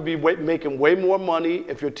guys would be making way more money.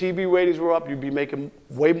 If your TV ratings were up, you'd be making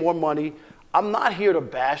way more money. I'm not here to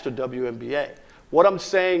bash the WNBA. What I'm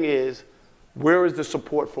saying is, where is the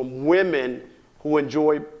support from women who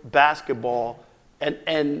enjoy basketball?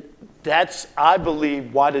 And that's, I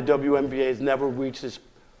believe, why the WNBA has never reached its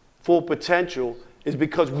full potential, is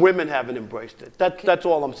because women haven't embraced it. That's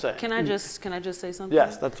all I'm saying. Can I just say something?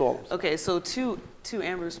 Yes, that's all I'm saying. Okay, so to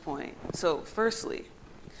Amber's point. So firstly,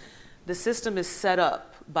 the system is set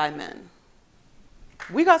up by men.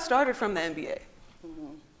 We got started from the NBA,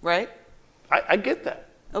 right? I get that.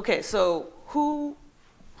 Okay, so who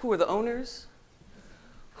are the owners?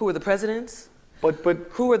 Who are the presidents? But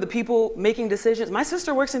Who are the people making decisions? My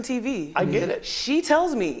sister works in TV. I get it. She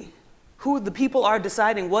tells me who the people are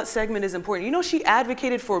deciding what segment is important. You know, she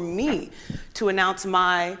advocated for me to announce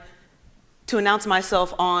myself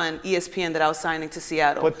on ESPN that I was signing to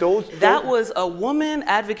Seattle. But that was a woman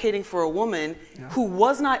advocating for a woman who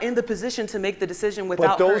was not in the position to make the decision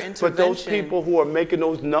without her intervention. But those people who are making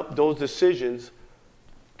those decisions,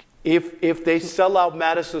 if they sell out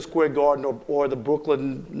Madison Square Garden or the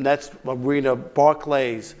Brooklyn Nets Arena,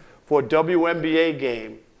 Barclays, for a WNBA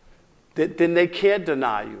game, then they can't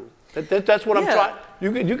deny you. That's what I'm trying.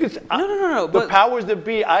 You can. No. The powers that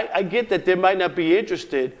be, I get that they might not be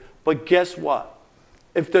interested, but guess what?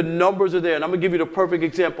 If the numbers are there, and I'm gonna give you the perfect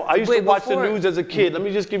example. I used to watch the news as a kid. Let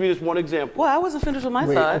me just give you this one example. Well, I wasn't finished with my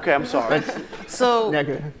thought. Okay, I'm sorry. So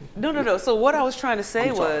Nneka. No. So what I was trying to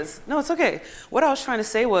say was, no, it's okay. What I was trying to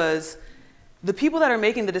say was, the people that are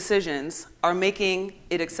making the decisions are making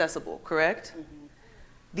it accessible, correct?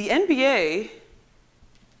 The NBA,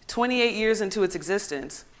 28 years into its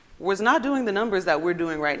existence, was not doing the numbers that we're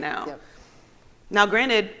doing right now. Yep. Now,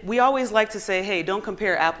 granted, we always like to say, hey, don't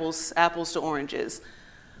compare apples to oranges.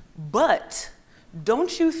 But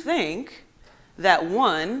don't you think that,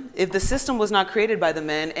 one, if the system was not created by the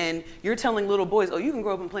men and you're telling little boys, oh, you can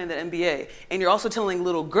grow up and play in the NBA, and you're also telling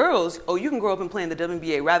little girls, oh, you can grow up and play in the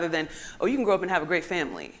WNBA, rather than, oh, you can grow up and have a great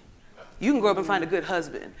family. You can grow up and find a good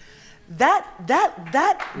husband. That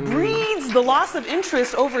breeds the loss of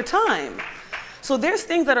interest over time. So there's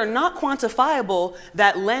things that are not quantifiable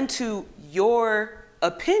that lend to your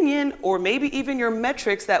opinion or maybe even your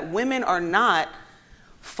metrics that women are not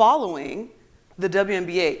following the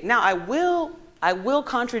WNBA. Now, I will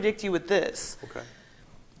contradict you with this. Okay.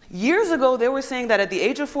 Years ago, they were saying that at the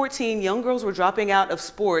age of 14, young girls were dropping out of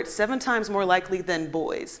sports 7 times more likely than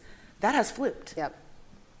boys. That has flipped. Yep.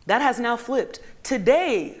 That has now flipped.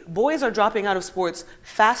 Today, boys are dropping out of sports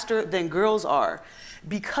faster than girls are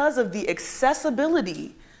because of the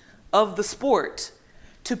accessibility of the sport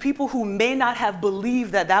to people who may not have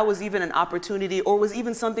believed that that was even an opportunity or was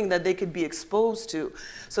even something that they could be exposed to.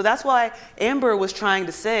 So that's why Amber was trying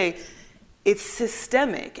to say it's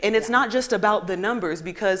systemic, and it's not just about the numbers,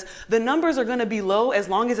 because the numbers are going to be low as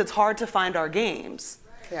long as it's hard to find our games.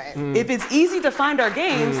 Right. If it's easy to find our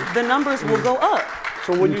games, the numbers will go up.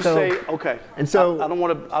 So when you So- say, okay, and so- I don't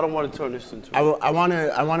want to turn this into. I want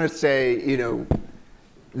to say, you know,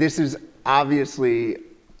 this is obviously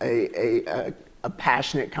a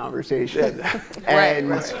passionate conversation, and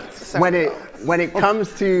when it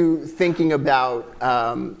comes to thinking about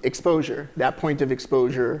exposure, that point of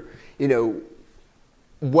exposure, you know,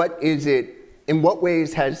 what is it? In what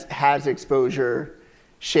ways has exposure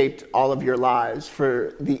shaped all of your lives,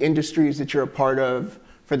 for the industries that you're a part of,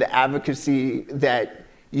 for the advocacy that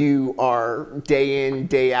you are day in,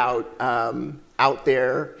 day out, out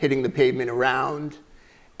there hitting the pavement around,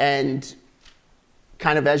 and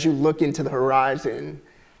kind of as you look into the horizon,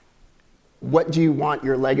 what do you want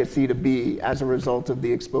your legacy to be as a result of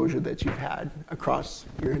the exposure that you've had across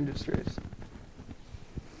your industries?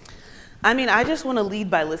 I mean, I just want to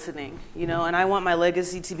lead by listening, you know, and I want my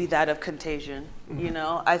legacy to be that of contagion, you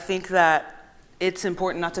know. I think that it's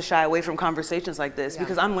important not to shy away from conversations like this,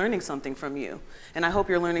 because I'm learning something from you, and I hope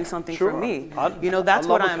you're learning something from me. You know, that's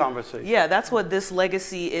what I'm. Conversation. Yeah, that's what this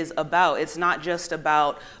legacy is about. It's not just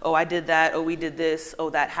about, oh, I did that, oh, we did this,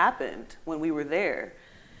 oh, that happened when we were there.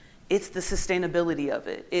 It's the sustainability of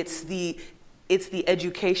it. It's it's the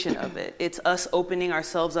education of it. It's us opening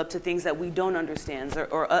ourselves up to things that we don't understand,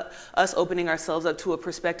 or us opening ourselves up to a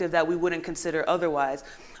perspective that we wouldn't consider otherwise.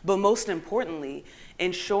 But most importantly,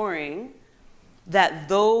 ensuring that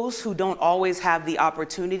those who don't always have the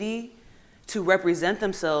opportunity to represent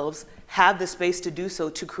themselves have the space to do so,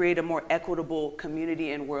 to create a more equitable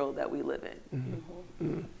community and world that we live in. Mm-hmm.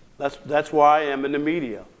 Mm-hmm. That's why I am in the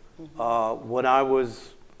media. When I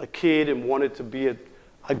was a kid and wanted to be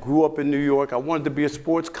I grew up in New York, I wanted to be a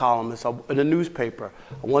sports columnist in a newspaper.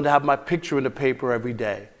 I wanted to have my picture in the paper every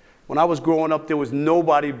day. When I was growing up, there was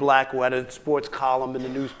nobody black who had a sports column in the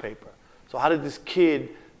newspaper. So how did this kid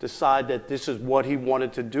decide that this is what he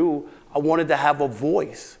wanted to do? I wanted to have a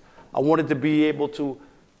voice. I wanted to be able to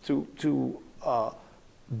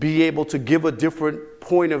give a different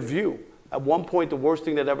point of view. At one point, the worst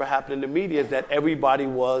thing that ever happened in the media is that everybody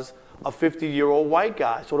was a 50-year-old white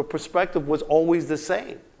guy. So the perspective was always the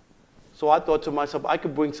same. So I thought to myself, I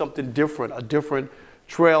could bring something different, a different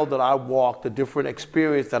trail that I walked, a different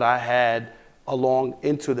experience that I had along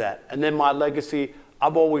into that. And then my legacy,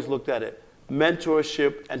 I've always looked at it,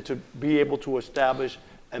 mentorship, and to be able to establish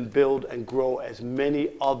and build and grow as many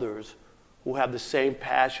others who have the same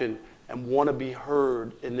passion and want to be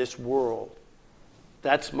heard in this world.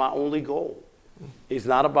 That's my only goal. It's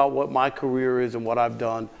not about what my career is and what I've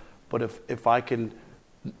done, but if I can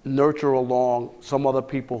nurture along some other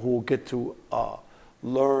people who will get to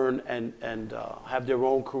learn and have their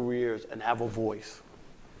own careers and have a voice.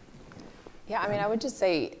 Yeah, I mean, I would just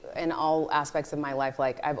say in all aspects of my life,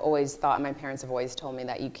 like I've always thought, my parents have always told me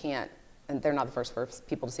that you can't, and they're not the first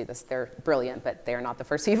people to see this, they're brilliant, but they're not the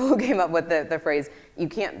first people who came up with the phrase, you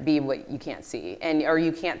can't be what you can't see, or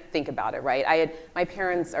you can't think about it, right? My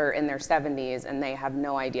parents are in their 70s and they have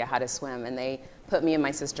no idea how to swim, and they put me and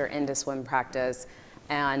my sister into swim practice,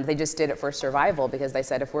 and they just did it for survival, because they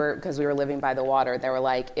said because we were living by the water, they were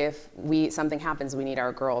like, if something happens, we need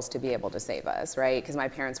our girls to be able to save us, right? Because my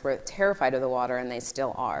parents were terrified of the water, and they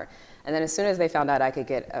still are. And then as soon as they found out I could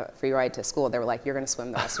get a free ride to school, they were like, you're going to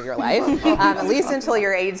swim the rest of your life, at least until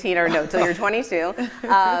you're 18, or no, until you're 22.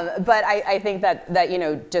 But I think that you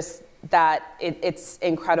know, just that it's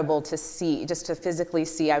incredible to see, just to physically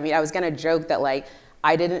see. I mean, I was going to joke that, like,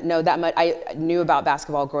 I didn't know that much. I knew about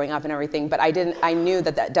basketball growing up and everything, but I knew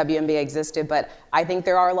that WNBA existed. But I think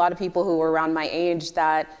there are a lot of people who were around my age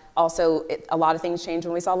that also, a lot of things changed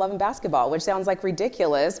when we saw Love and Basketball, which sounds like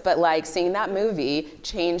ridiculous, but like seeing that movie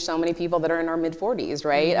changed so many people that are in our mid-40s,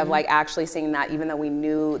 right? Mm-hmm. Of like actually seeing that, even though we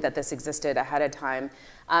knew that this existed ahead of time.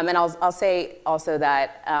 And I'll say also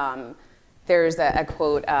that there's a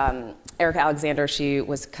quote, Erica Alexander, she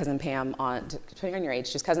was Cousin Pam on, depending on your age,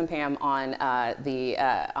 she's Cousin Pam on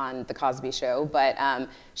the Cosby Show, but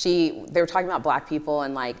they were talking about black people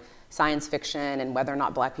and like science fiction and whether or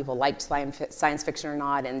not black people liked science fiction or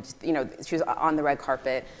not, and you know, she was on the red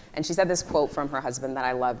carpet, and she said this quote from her husband that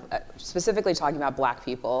I love, specifically talking about black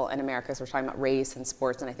people in America, so we're talking about race and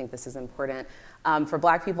sports, and I think this is important. For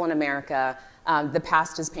black people in America, the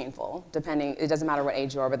past is painful, it doesn't matter what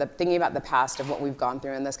age you are, but thinking about the past of what we've gone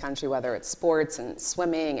through in this country, whether it's sports and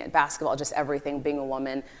swimming and basketball, just everything, being a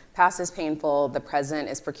woman, past is painful, the present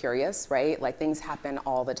is precarious, right? Like things happen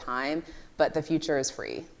all the time, but the future is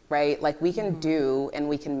free, right? Like we can do and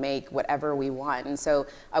we can make whatever we want. And so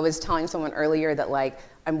I was telling someone earlier that like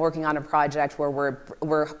I'm working on a project where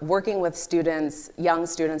we're working with students, young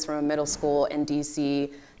students from a middle school in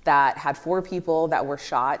DC that had 4 people that were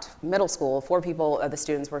shot, middle school, 4 people of the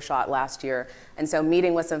students were shot last year. And so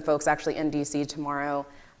meeting with some folks actually in DC tomorrow,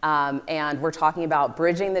 and we're talking about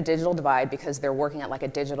bridging the digital divide because they're working at like a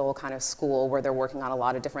digital kind of school where they're working on a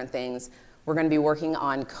lot of different things. We're going to be working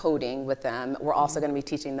on coding with them. We're also going to be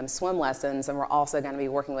teaching them swim lessons, and we're also going to be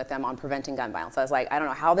working with them on preventing gun violence. I was like, I don't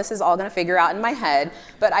know how this is all going to figure out in my head,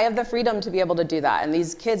 but I have the freedom to be able to do that. And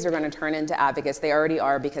these kids are going to turn into advocates. They already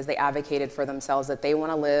are, because they advocated for themselves that they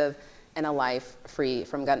want to live in a life free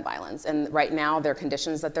from gun violence. And right now, their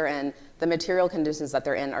conditions that they're in, the material conditions that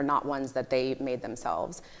they're in, are not ones that they made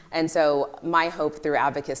themselves. And so my hope through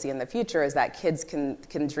advocacy in the future is that kids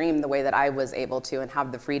can dream the way that I was able to and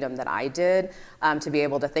have the freedom that I did, to be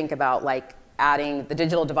able to think about like adding the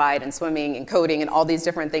digital divide and swimming and coding and all these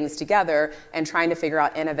different things together and trying to figure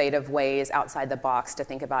out innovative ways outside the box to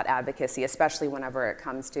think about advocacy, especially whenever it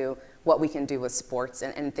comes to what we can do with sports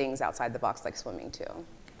and things outside the box like swimming too.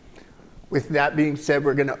 With that being said,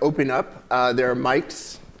 we're going to open up. There are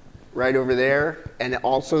mics right over there, and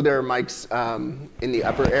also there are mics in the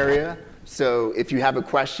upper area. So if you have a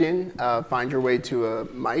question, find your way to a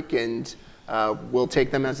mic, and we'll take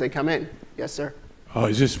them as they come in. Yes, sir?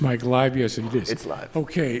 Is this mic live? Yes, it is. It's live.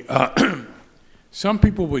 Okay. some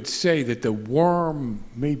people would say that the worm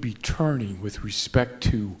may be turning with respect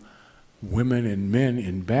to women and men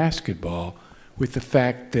in basketball with the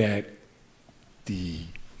fact that the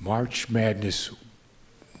March Madness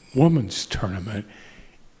Women's Tournament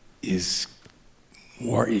is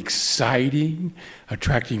more exciting,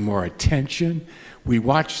 attracting more attention. We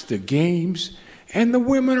watch the games, and the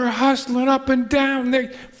women are hustling up and down.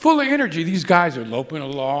 They're full of energy. These guys are loping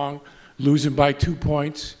along, losing by 2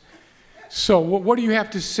 points. So what do you have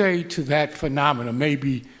to say to that phenomenon?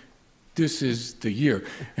 Maybe this is the year.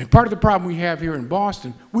 And part of the problem we have here in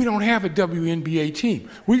Boston, we don't have a WNBA team.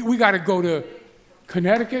 We got to go to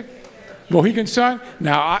Connecticut, Mohegan Sun.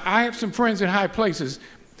 Now, I have some friends in high places.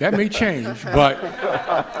 That may change,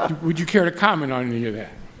 but would you care to comment on any of that?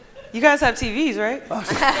 You guys have TVs, right?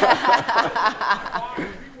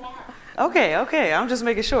 Okay, I'm just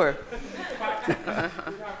making sure.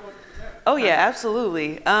 Oh yeah,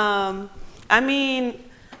 absolutely. I mean,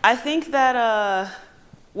 I think that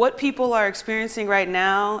what people are experiencing right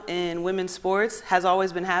now in women's sports has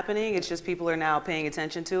always been happening. It's just people are now paying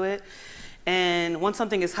attention to it. And once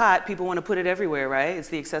something is hot, people want to put it everywhere, right? It's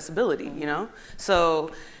the accessibility, you know?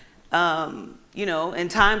 So, you know, in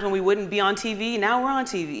times when we wouldn't be on TV, now we're on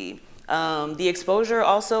TV. The exposure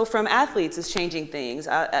also from athletes is changing things.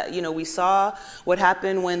 You know, we saw what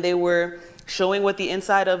happened when they were showing what the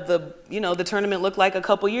inside of the, you know, the tournament looked like a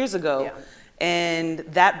couple years ago. Yeah. And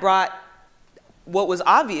that brought what was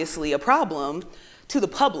obviously a problem to the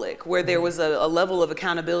public, where there was a level of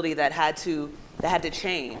accountability that had to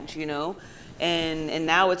change, you know? And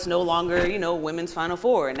now it's no longer, you know, women's Final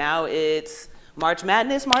Four. Now it's March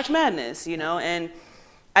Madness, you know? And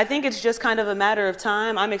I think it's just kind of a matter of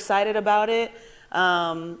time. I'm excited about it.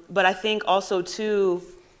 But I think also too,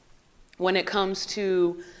 when it comes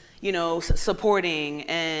to, you know, supporting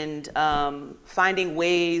and finding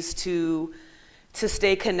ways to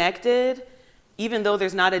stay connected, even though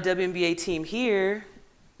there's not a WNBA team here,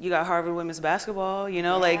 you got Harvard women's basketball, you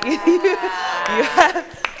know, like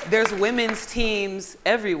there's women's teams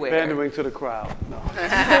everywhere. Pandering to the crowd. No.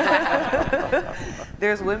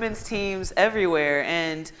 There's women's teams everywhere,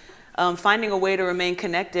 and finding a way to remain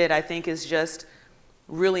connected, I think, is just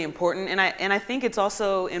really important. And I think it's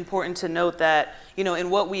also important to note that, you know, in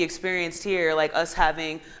what we experienced here, like us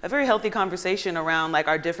having a very healthy conversation around like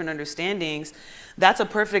our different understandings, that's a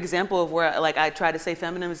perfect example of where, like, I try to say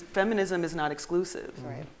feminism is not exclusive.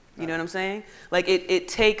 Right. You know what I'm saying? Like, it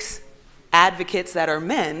takes advocates that are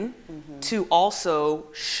men to also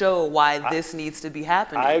show why this needs to be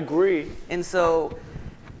happening. I agree. And so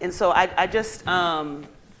I just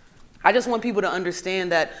want people to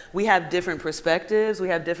understand that we have different perspectives, we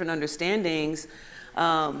have different understandings,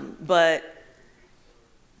 but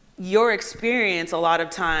your experience a lot of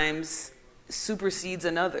times supersedes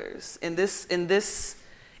another's. And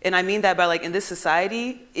I mean that by, like, in this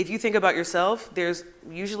society, if you think about yourself, there's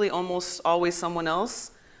usually almost always someone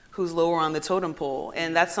else who's lower on the totem pole.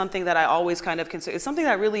 And that's something that I always kind of consider. It's something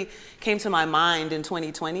that really came to my mind in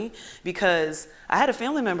 2020, because I had a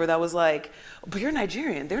family member that was like, but you're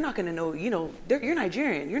Nigerian. They're not gonna know, you know, you're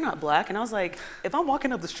Nigerian, you're not black. And I was like, if I'm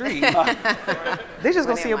walking up the street, they just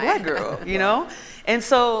gonna see a black girl, you know? And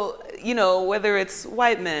so, you know, whether it's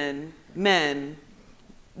white men,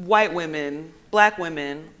 white women, black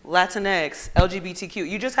women, Latinx, LGBTQ,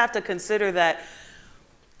 you just have to consider that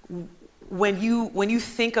when you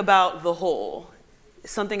think about the whole,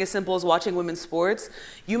 something as simple as watching women's sports,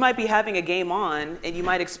 you might be having a game on and you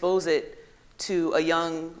might expose it to a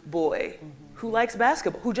young boy who likes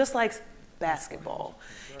basketball, who just likes basketball.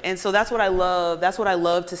 And so that's what I love. That's what I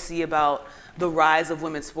love to see about the rise of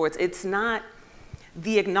women's sports. It's not,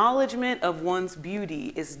 the acknowledgement of one's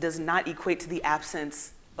beauty does not equate to the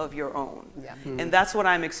absence of your own. Yeah. And that's what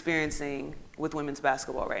I'm experiencing with women's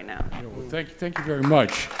basketball right now. Yeah, well, thank you very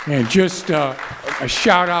much. And just a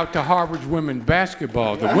shout out to Harvard's women's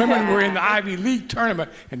basketball. The women were in the Ivy League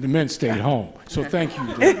tournament and the men stayed home. So thank you.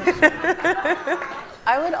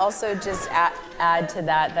 I would also just add to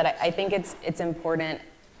that I think it's important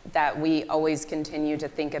that we always continue to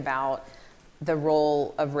think about the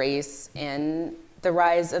role of race in the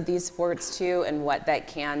rise of these sports too, and what that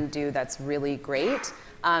can do that's really great.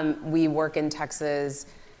 We work in Texas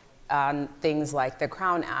on things like the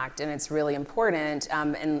Crown Act, and it's really important,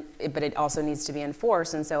 but it also needs to be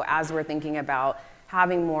enforced. And so as we're thinking about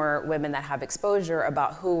having more women that have exposure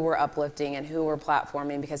about who we're uplifting and who we're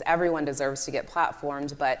platforming, because everyone deserves to get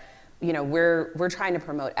platformed, but you know, we're trying to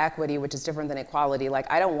promote equity, which is different than equality. Like,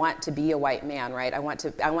 I don't want to be a white man, right? I want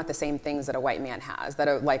the same things that a white man has,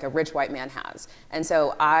 that like a rich white man has. And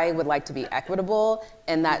so I would like to be equitable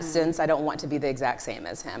in that sense. I don't want to be the exact same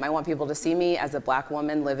as him. I want people to see me as a black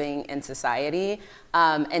woman living in society.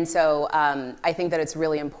 And so I think that it's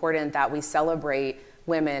really important that we celebrate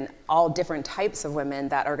women, all different types of women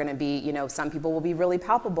that are going to be, you know, some people will be really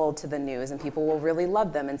palpable to the news and people will really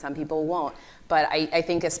love them and some people won't. But I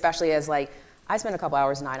think especially as like, I spend a couple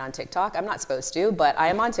hours a night on TikTok. I'm not supposed to, but I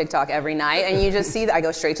am on TikTok every night, and you just see that I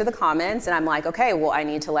go straight to the comments, and I'm like, okay, well, I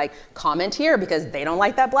need to like comment here because they don't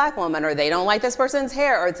like that black woman, or they don't like this person's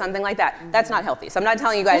hair, or something like that. That's not healthy. So I'm not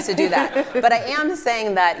telling you guys to do that. But I am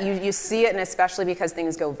saying that you see it, and especially because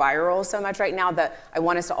things go viral so much right now, that I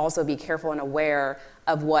want us to also be careful and aware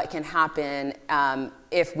of what can happen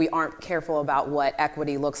if we aren't careful about what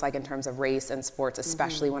equity looks like in terms of race and sports,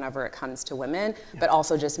 especially whenever it comes to women, but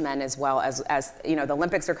also just men as well. As you know, the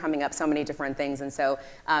Olympics are coming up, so many different things, and so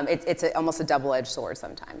it's almost a double-edged sword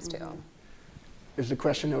sometimes too. There's a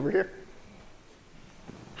question over here.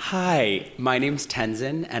 Hi, my name's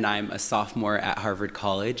Tenzin, and I'm a sophomore at Harvard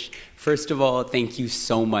College. First of all, thank you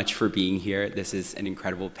so much for being here. This is an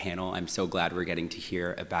incredible panel. I'm so glad we're getting to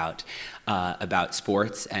hear about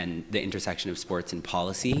sports and the intersection of sports and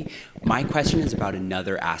policy. My question is about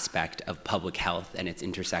another aspect of public health and its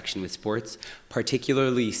intersection with sports,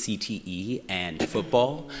 particularly CTE and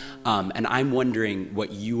football. And I'm wondering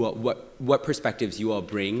what perspectives you all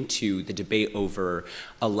bring to the debate over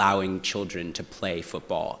allowing children to play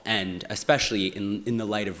football, and especially in the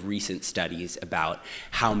light of recent studies about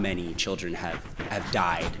how many children have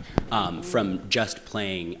died from just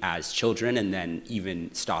playing as children and then even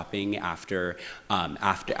stopping after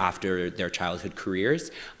their childhood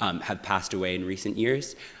careers, have passed away in recent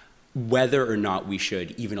years. Whether or not we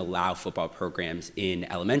should even allow football programs in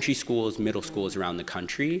elementary schools, middle schools around the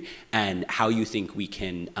country, and how you think we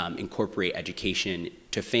can incorporate education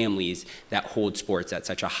to families that hold sports at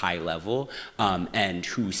such a high level and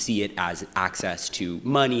who see it as access to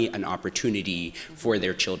money and opportunity for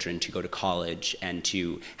their children to go to college and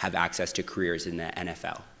to have access to careers in the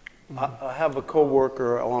NFL. I have a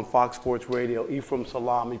coworker on Fox Sports Radio, Ephraim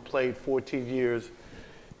Salam. He played 14 years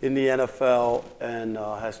in the NFL and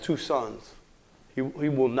has 2 sons. He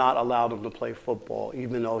will not allow them to play football,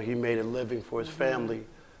 even though he made a living for his family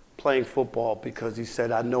playing football, because he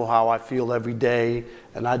said, I know how I feel every day,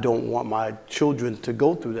 and I don't want my children to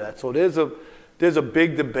go through that. So there's a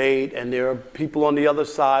big debate, and there are people on the other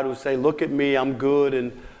side who say, look at me, I'm good,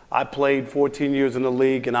 and I played 14 years in the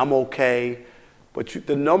league, and I'm okay. But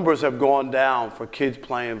the numbers have gone down for kids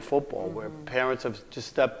playing football, where parents have just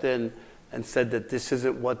stepped in and said that this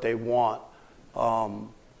isn't what they want.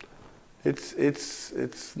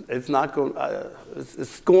 It's not going.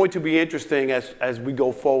 It's going to be interesting as we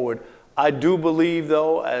go forward. I do believe,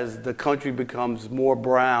 though, as the country becomes more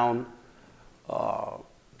brown,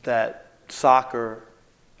 that soccer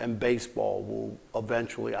and baseball will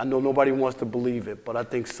eventually. I know nobody wants to believe it, but I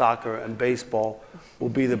think soccer and baseball will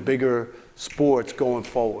be the bigger sports going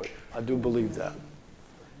forward. I do believe that.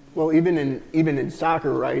 Well, even in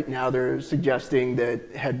soccer right now, they're suggesting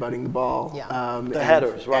that headbutting the ball, the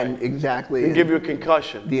headers, right? And exactly, they give you a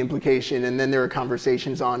concussion. The implication, and then there are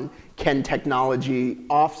conversations on can technology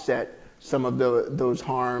offset some of those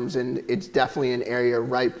harms, and it's definitely an area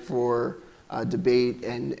ripe for debate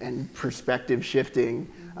and perspective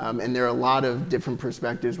shifting. And there are a lot of different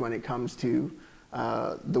perspectives when it comes to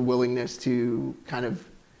the willingness to kind of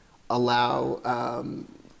allow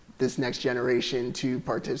this next generation to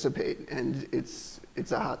participate, and it's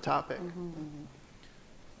a hot topic.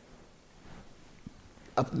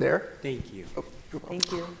 Up there. Thank you. Oh,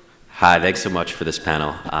 Thank you. Hi, thanks so much for this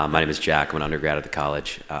panel. My name is Jack. I'm an undergrad at the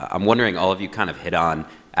college. I'm wondering, all of you kind of hit on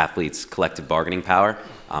athletes' collective bargaining power,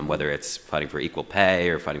 whether it's fighting for equal pay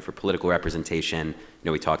or fighting for political representation. You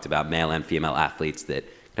know, we talked about male and female athletes that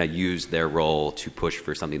kind of used their role to push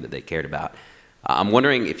for something that they cared about. I'm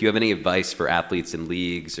wondering if you have any advice for athletes in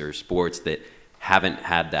leagues or sports that haven't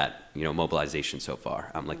had that, you know, mobilization so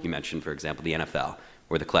far. Like you mentioned, for example, the NFL,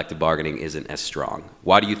 where the collective bargaining isn't as strong.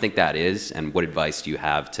 Why do you think that is, and what advice do you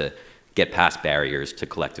have to get past barriers to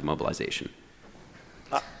collective mobilization?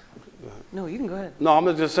 No, you can go ahead. No, I'm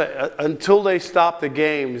going to just say, until they stop the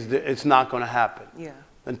games, it's not going to happen. Yeah.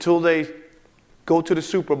 Until they go to the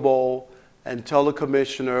Super Bowl and tell the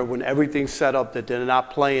commissioner when everything's set up that they're not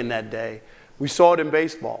playing that day. We saw it in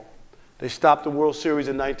baseball. They stopped the World Series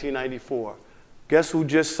in 1994. Guess who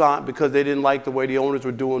just signed, because they didn't like the way the owners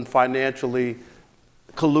were doing financially,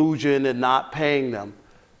 collusion and not paying them.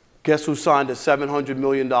 Guess who signed a $700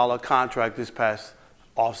 million contract this past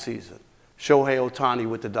offseason. Shohei Ohtani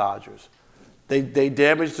with the Dodgers. They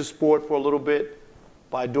damaged the sport for a little bit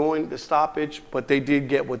by doing the stoppage, but they did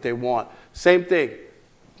get what they want. Same thing.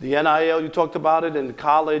 The NIL, you talked about it in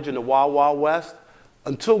college and the Wild Wild West.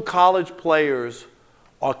 Until college players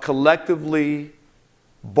are collectively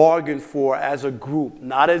bargained for as a group,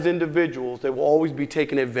 not as individuals, they will always be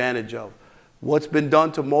taken advantage of. What's been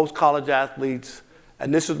done to most college athletes,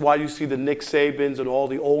 and this is why you see the Nick Sabans and all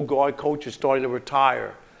the old guard coaches starting to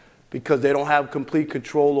retire, because they don't have complete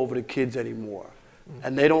control over the kids anymore.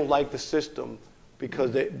 And they don't like the system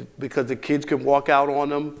because the kids can walk out on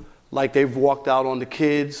them like they've walked out on the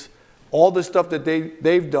kids. All the stuff that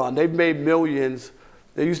they've done, they've made millions.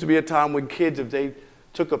 There used to be a time when kids, if they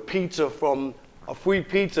took a pizza from a free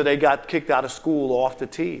pizza, they got kicked out of school or off the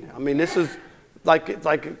team. I mean, this is like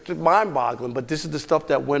mind-boggling, but this is the stuff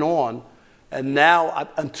that went on. And now,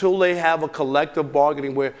 until they have a collective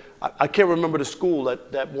bargaining where, I can't remember the school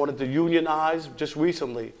that wanted to unionize just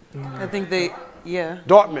recently. I think yeah.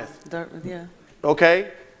 Dartmouth. Yeah.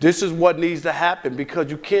 Okay? This is what needs to happen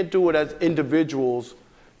because you can't do it as individuals.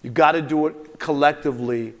 You got to do it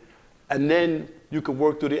collectively. And then you can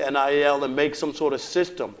work through the NIL and make some sort of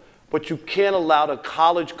system. But you can't allow the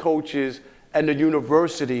college coaches and the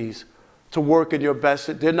universities to work in your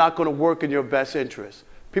best. They're not going to work in your best interest.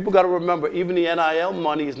 People got to remember, even the NIL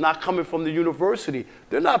money is not coming from the university.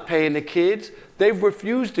 They're not paying the kids. They've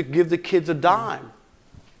refused to give the kids a dime.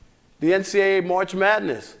 The NCAA March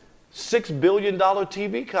Madness, $6 billion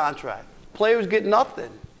TV contract. Players get nothing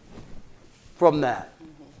from that.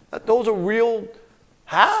 Those are real,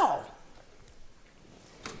 how?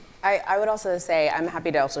 I would also say, I'm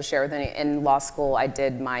happy to also share with any, in law school, I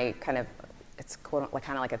did my it's kind of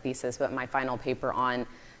like a thesis, but my final paper on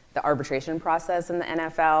the arbitration process in the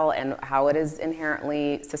NFL and how it is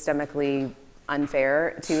inherently systemically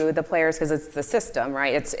unfair to the players because it's the system,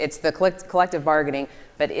 right? It's the collective bargaining.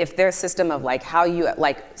 But if their system of how you,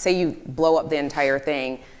 say you blow up the entire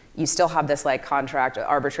thing, you still have this contract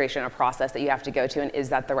arbitration, a process that you have to go to, and is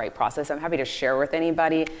that the right process? I'm happy to share with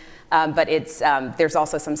anybody, but it's there's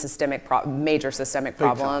also some major systemic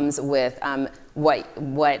problems with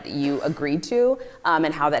what you agreed to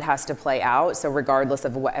and how that has to play out. So regardless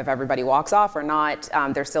of if everybody walks off or not,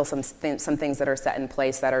 there's still some things that are set in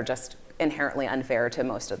place that are just inherently unfair to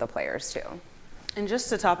most of the players too. And just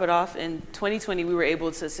to top it off, in 2020, we were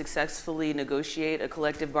able to successfully negotiate a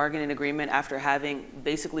collective bargaining agreement after having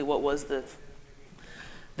basically what was the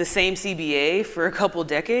same CBA for a couple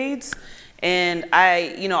decades. And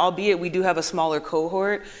albeit we do have a smaller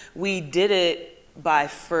cohort, we did it by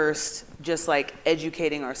first just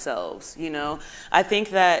educating ourselves, I think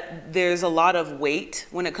that there's a lot of weight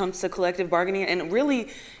when it comes to collective bargaining, and really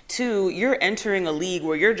too, you're entering a league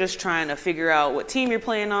where you're just trying to figure out what team you're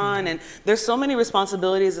playing on, and there's so many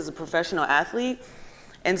responsibilities as a professional athlete.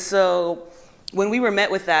 And so when we were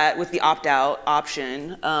met with the opt-out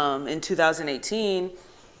option in 2018,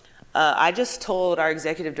 I just told our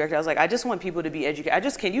executive director, I was like, I just want people to be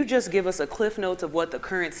educated. Can you just give us a cliff notes of what the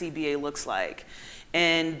current CBA looks like?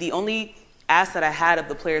 And the only ask that I had of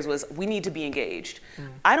the players was, we need to be engaged.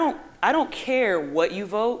 I don't care what you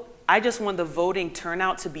vote. I just want the voting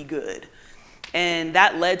turnout to be good. And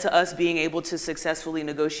that led to us being able to successfully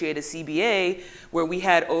negotiate a CBA where we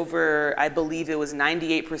had over, I believe it was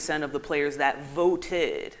 98% of the players that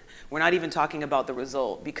voted. We're not even talking about the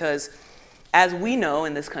result, because as we know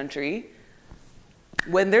in this country,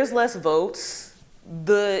 when there's less votes,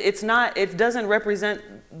 it doesn't represent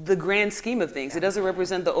the grand scheme of things. It doesn't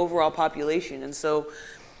represent the overall population. And so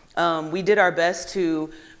we did our best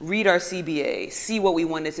to read our CBA, see what we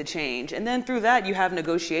wanted to change. And then through that, you have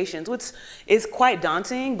negotiations, which is quite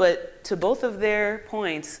daunting, but to both of their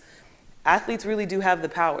points, athletes really do have the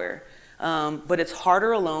power. But it's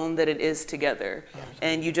harder alone than it is together.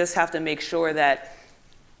 And you just have to make sure that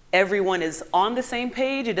everyone is on the same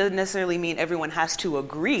page. It doesn't necessarily mean everyone has to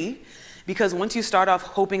agree, because once you start off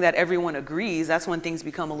hoping that everyone agrees, that's when things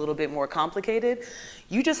become a little bit more complicated.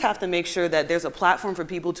 You just have to make sure that there's a platform for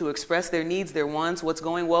people to express their needs, their wants, what's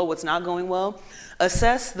going well, what's not going well.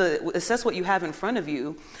 Assess what you have in front of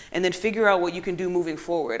you, and then figure out what you can do moving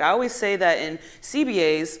forward. I always say that in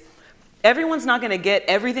CBAs, everyone's not going to get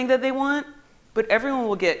everything that they want, but everyone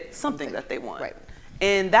will get something that they want. Right.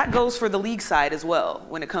 And that goes for the league side as well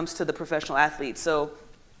when it comes to the professional athletes. So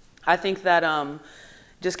I think that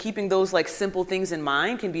just keeping those simple things in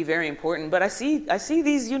mind can be very important. But I see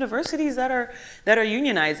these universities that are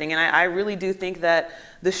unionizing, and I really do think that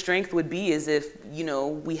the strength would be is if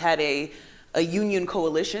we had a union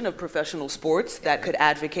coalition of professional sports that could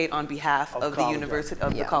advocate on behalf of the university,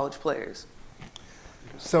 of the college players.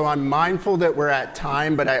 So I'm mindful that we're at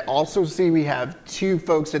time, but I also see we have 2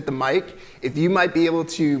 folks at the mic. If you might be able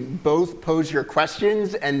to both pose your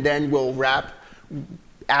questions, and then we'll wrap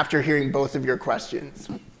after hearing both of your questions.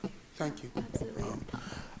 Thank you. Absolutely.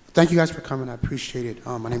 Thank you guys for coming. I appreciate it.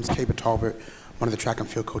 My name is Caber Talbert, one of the track and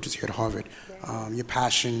field coaches here at Harvard. Your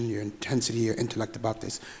passion, your intensity, your intellect about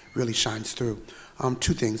this really shines through.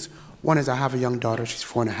 2 things. One is I have a young daughter. She's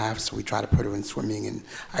 4.5, so we try to put her in swimming and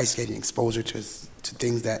ice skating, expose her to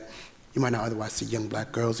things that you might not otherwise see young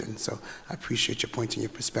black girls in. So I appreciate your points and your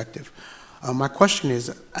perspective. My question is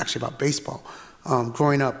actually about baseball.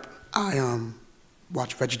 Growing up, I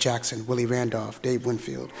watched Reggie Jackson, Willie Randolph, Dave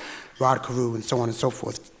Winfield, Rod Carew, and so on and so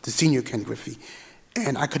forth, the senior Ken Griffey.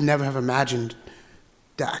 And I could never have imagined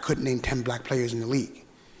that I couldn't name 10 black players in the league.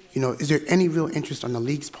 You know, is there any real interest on the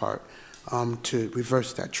league's part to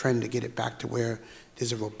reverse that trend, to get it back to where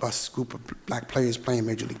there's a robust group of black players playing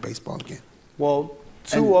Major League Baseball again? Well,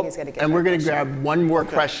 and we're going to grab one more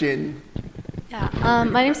question. Yeah,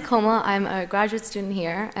 my name's Koma. I'm a graduate student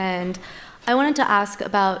here, and I wanted to ask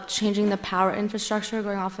about changing the power infrastructure,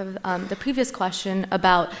 going off of the previous question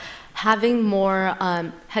about having more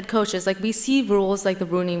head coaches. Like, we see rules like the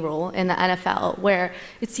Rooney Rule in the NFL where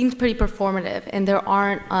it seems pretty performative, and there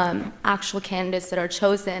aren't actual candidates that are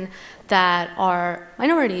chosen that are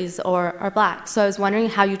minorities or are black. So I was wondering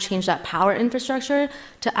how you change that power infrastructure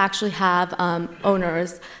to actually have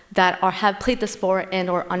owners that have played the sport and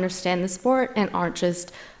or understand the sport and aren't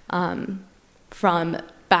just from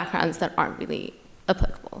backgrounds that aren't really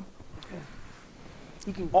applicable.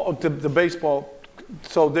 The baseball,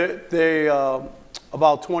 so they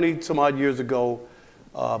about 20 some odd years ago,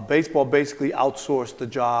 baseball basically outsourced the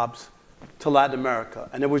jobs to Latin America.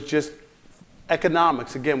 And it was just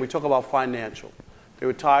economics. Again, we talk about financial. They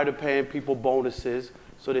were tired of paying people bonuses,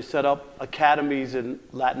 so they set up academies in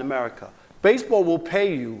Latin America. Baseball will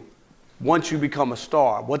pay you once you become a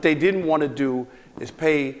star. What they didn't want to do is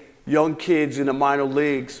pay young kids in the minor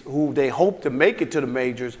leagues who they hope to make it to the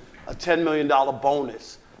majors a $10 million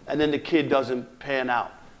bonus, and then the kid doesn't pan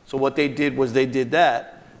out. So what they did was they did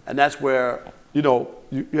that, and that's where, you know,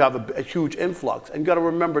 you have a huge influx. And you got to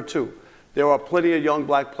remember, too, there are plenty of young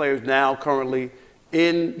black players now currently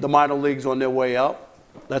in the minor leagues on their way up.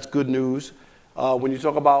 That's good news. When you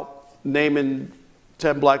talk about naming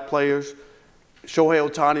 10 black players, Shohei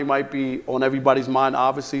Ohtani might be on everybody's mind,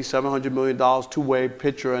 obviously, $700 million, 2-way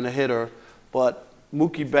pitcher and a hitter. But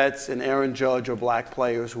Mookie Betts and Aaron Judge are black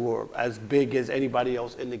players who are as big as anybody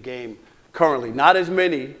else in the game currently. Not as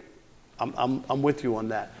many, I'm with you on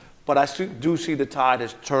that. But I do see the tide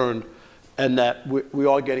has turned, and that we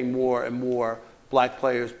are getting more and more black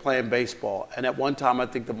players playing baseball. And at one time, I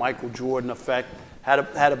think the Michael Jordan effect had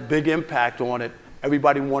a big impact on it.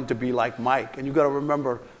 Everybody wanted to be like Mike. And you got to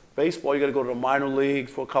remember, baseball, you got to go to the minor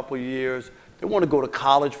leagues for a couple of years. They want to go to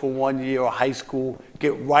college for 1 year or high school,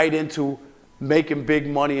 get right into making big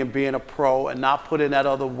money and being a pro, and not put in that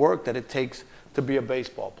other work that it takes to be a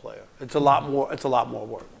baseball player. It's a lot more. It's a lot more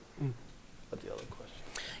work. But the other question.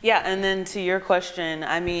 Yeah, and then to your question,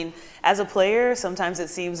 I mean, as a player, sometimes it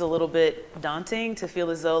seems a little bit daunting to feel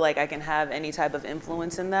as though like I can have any type of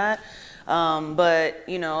influence in that. But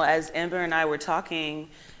you know, as Amber and I were talking,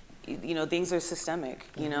 you know, things are systemic,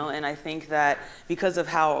 you know, and I think that because of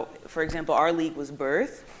how, for example, our league was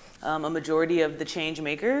birthed, a majority of the change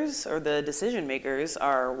makers or the decision makers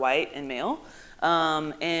are white and male,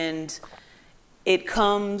 and it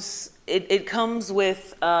comes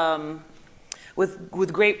with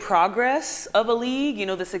great progress of a league, you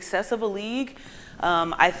know, the success of a league.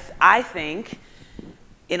 I think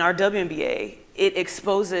in our WNBA, it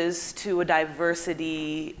exposes to a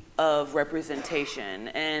diversity of representation.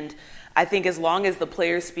 And I think as long as the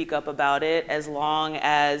players speak up about it, as long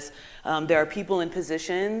as there are people in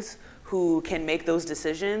positions who can make those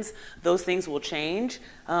decisions, those things will change.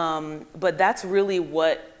 But that's really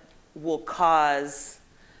what will cause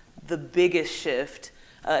the biggest shift,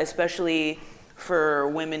 especially for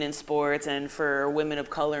women in sports and for women of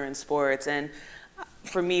color in sports. And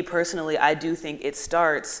for me personally, I do think it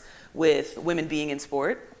starts with women being in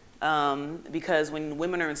sport. Because when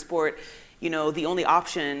women are in sport, you know, the only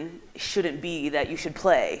option shouldn't be that you should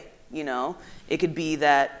play, you know. It could be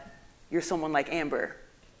that you're someone like Amber,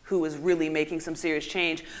 who is really making some serious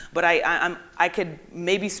change. But I could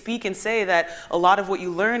maybe speak and say that a lot of what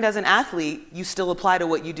you learned as an athlete, you still apply to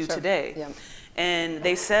what you do today. Yeah. And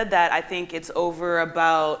they said that I think it's over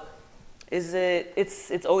about, it's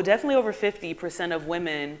definitely over 50% of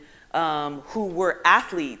women who were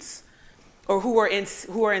athletes or who are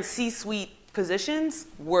in C-suite positions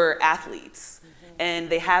were athletes.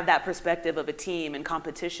 and they have that perspective of a team and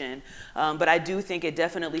competition. But I do think it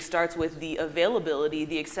definitely starts with the availability,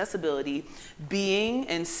 the accessibility, being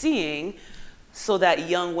and seeing, so that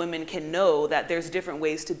young women can know that there's different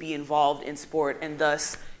ways to be involved in sport, and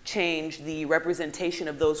thus change the representation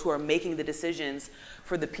of those who are making the decisions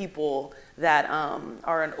for the people that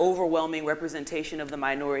are an overwhelming representation of the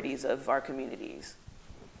minorities of our communities.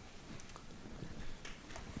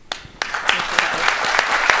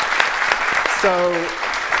 So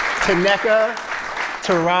to Nneka,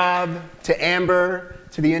 to Rob, to Amber,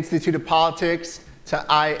 to the Institute of Politics, to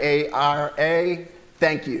IARA,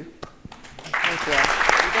 thank you. Thank you.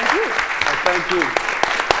 Thank you. Thank you.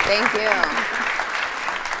 Thank you.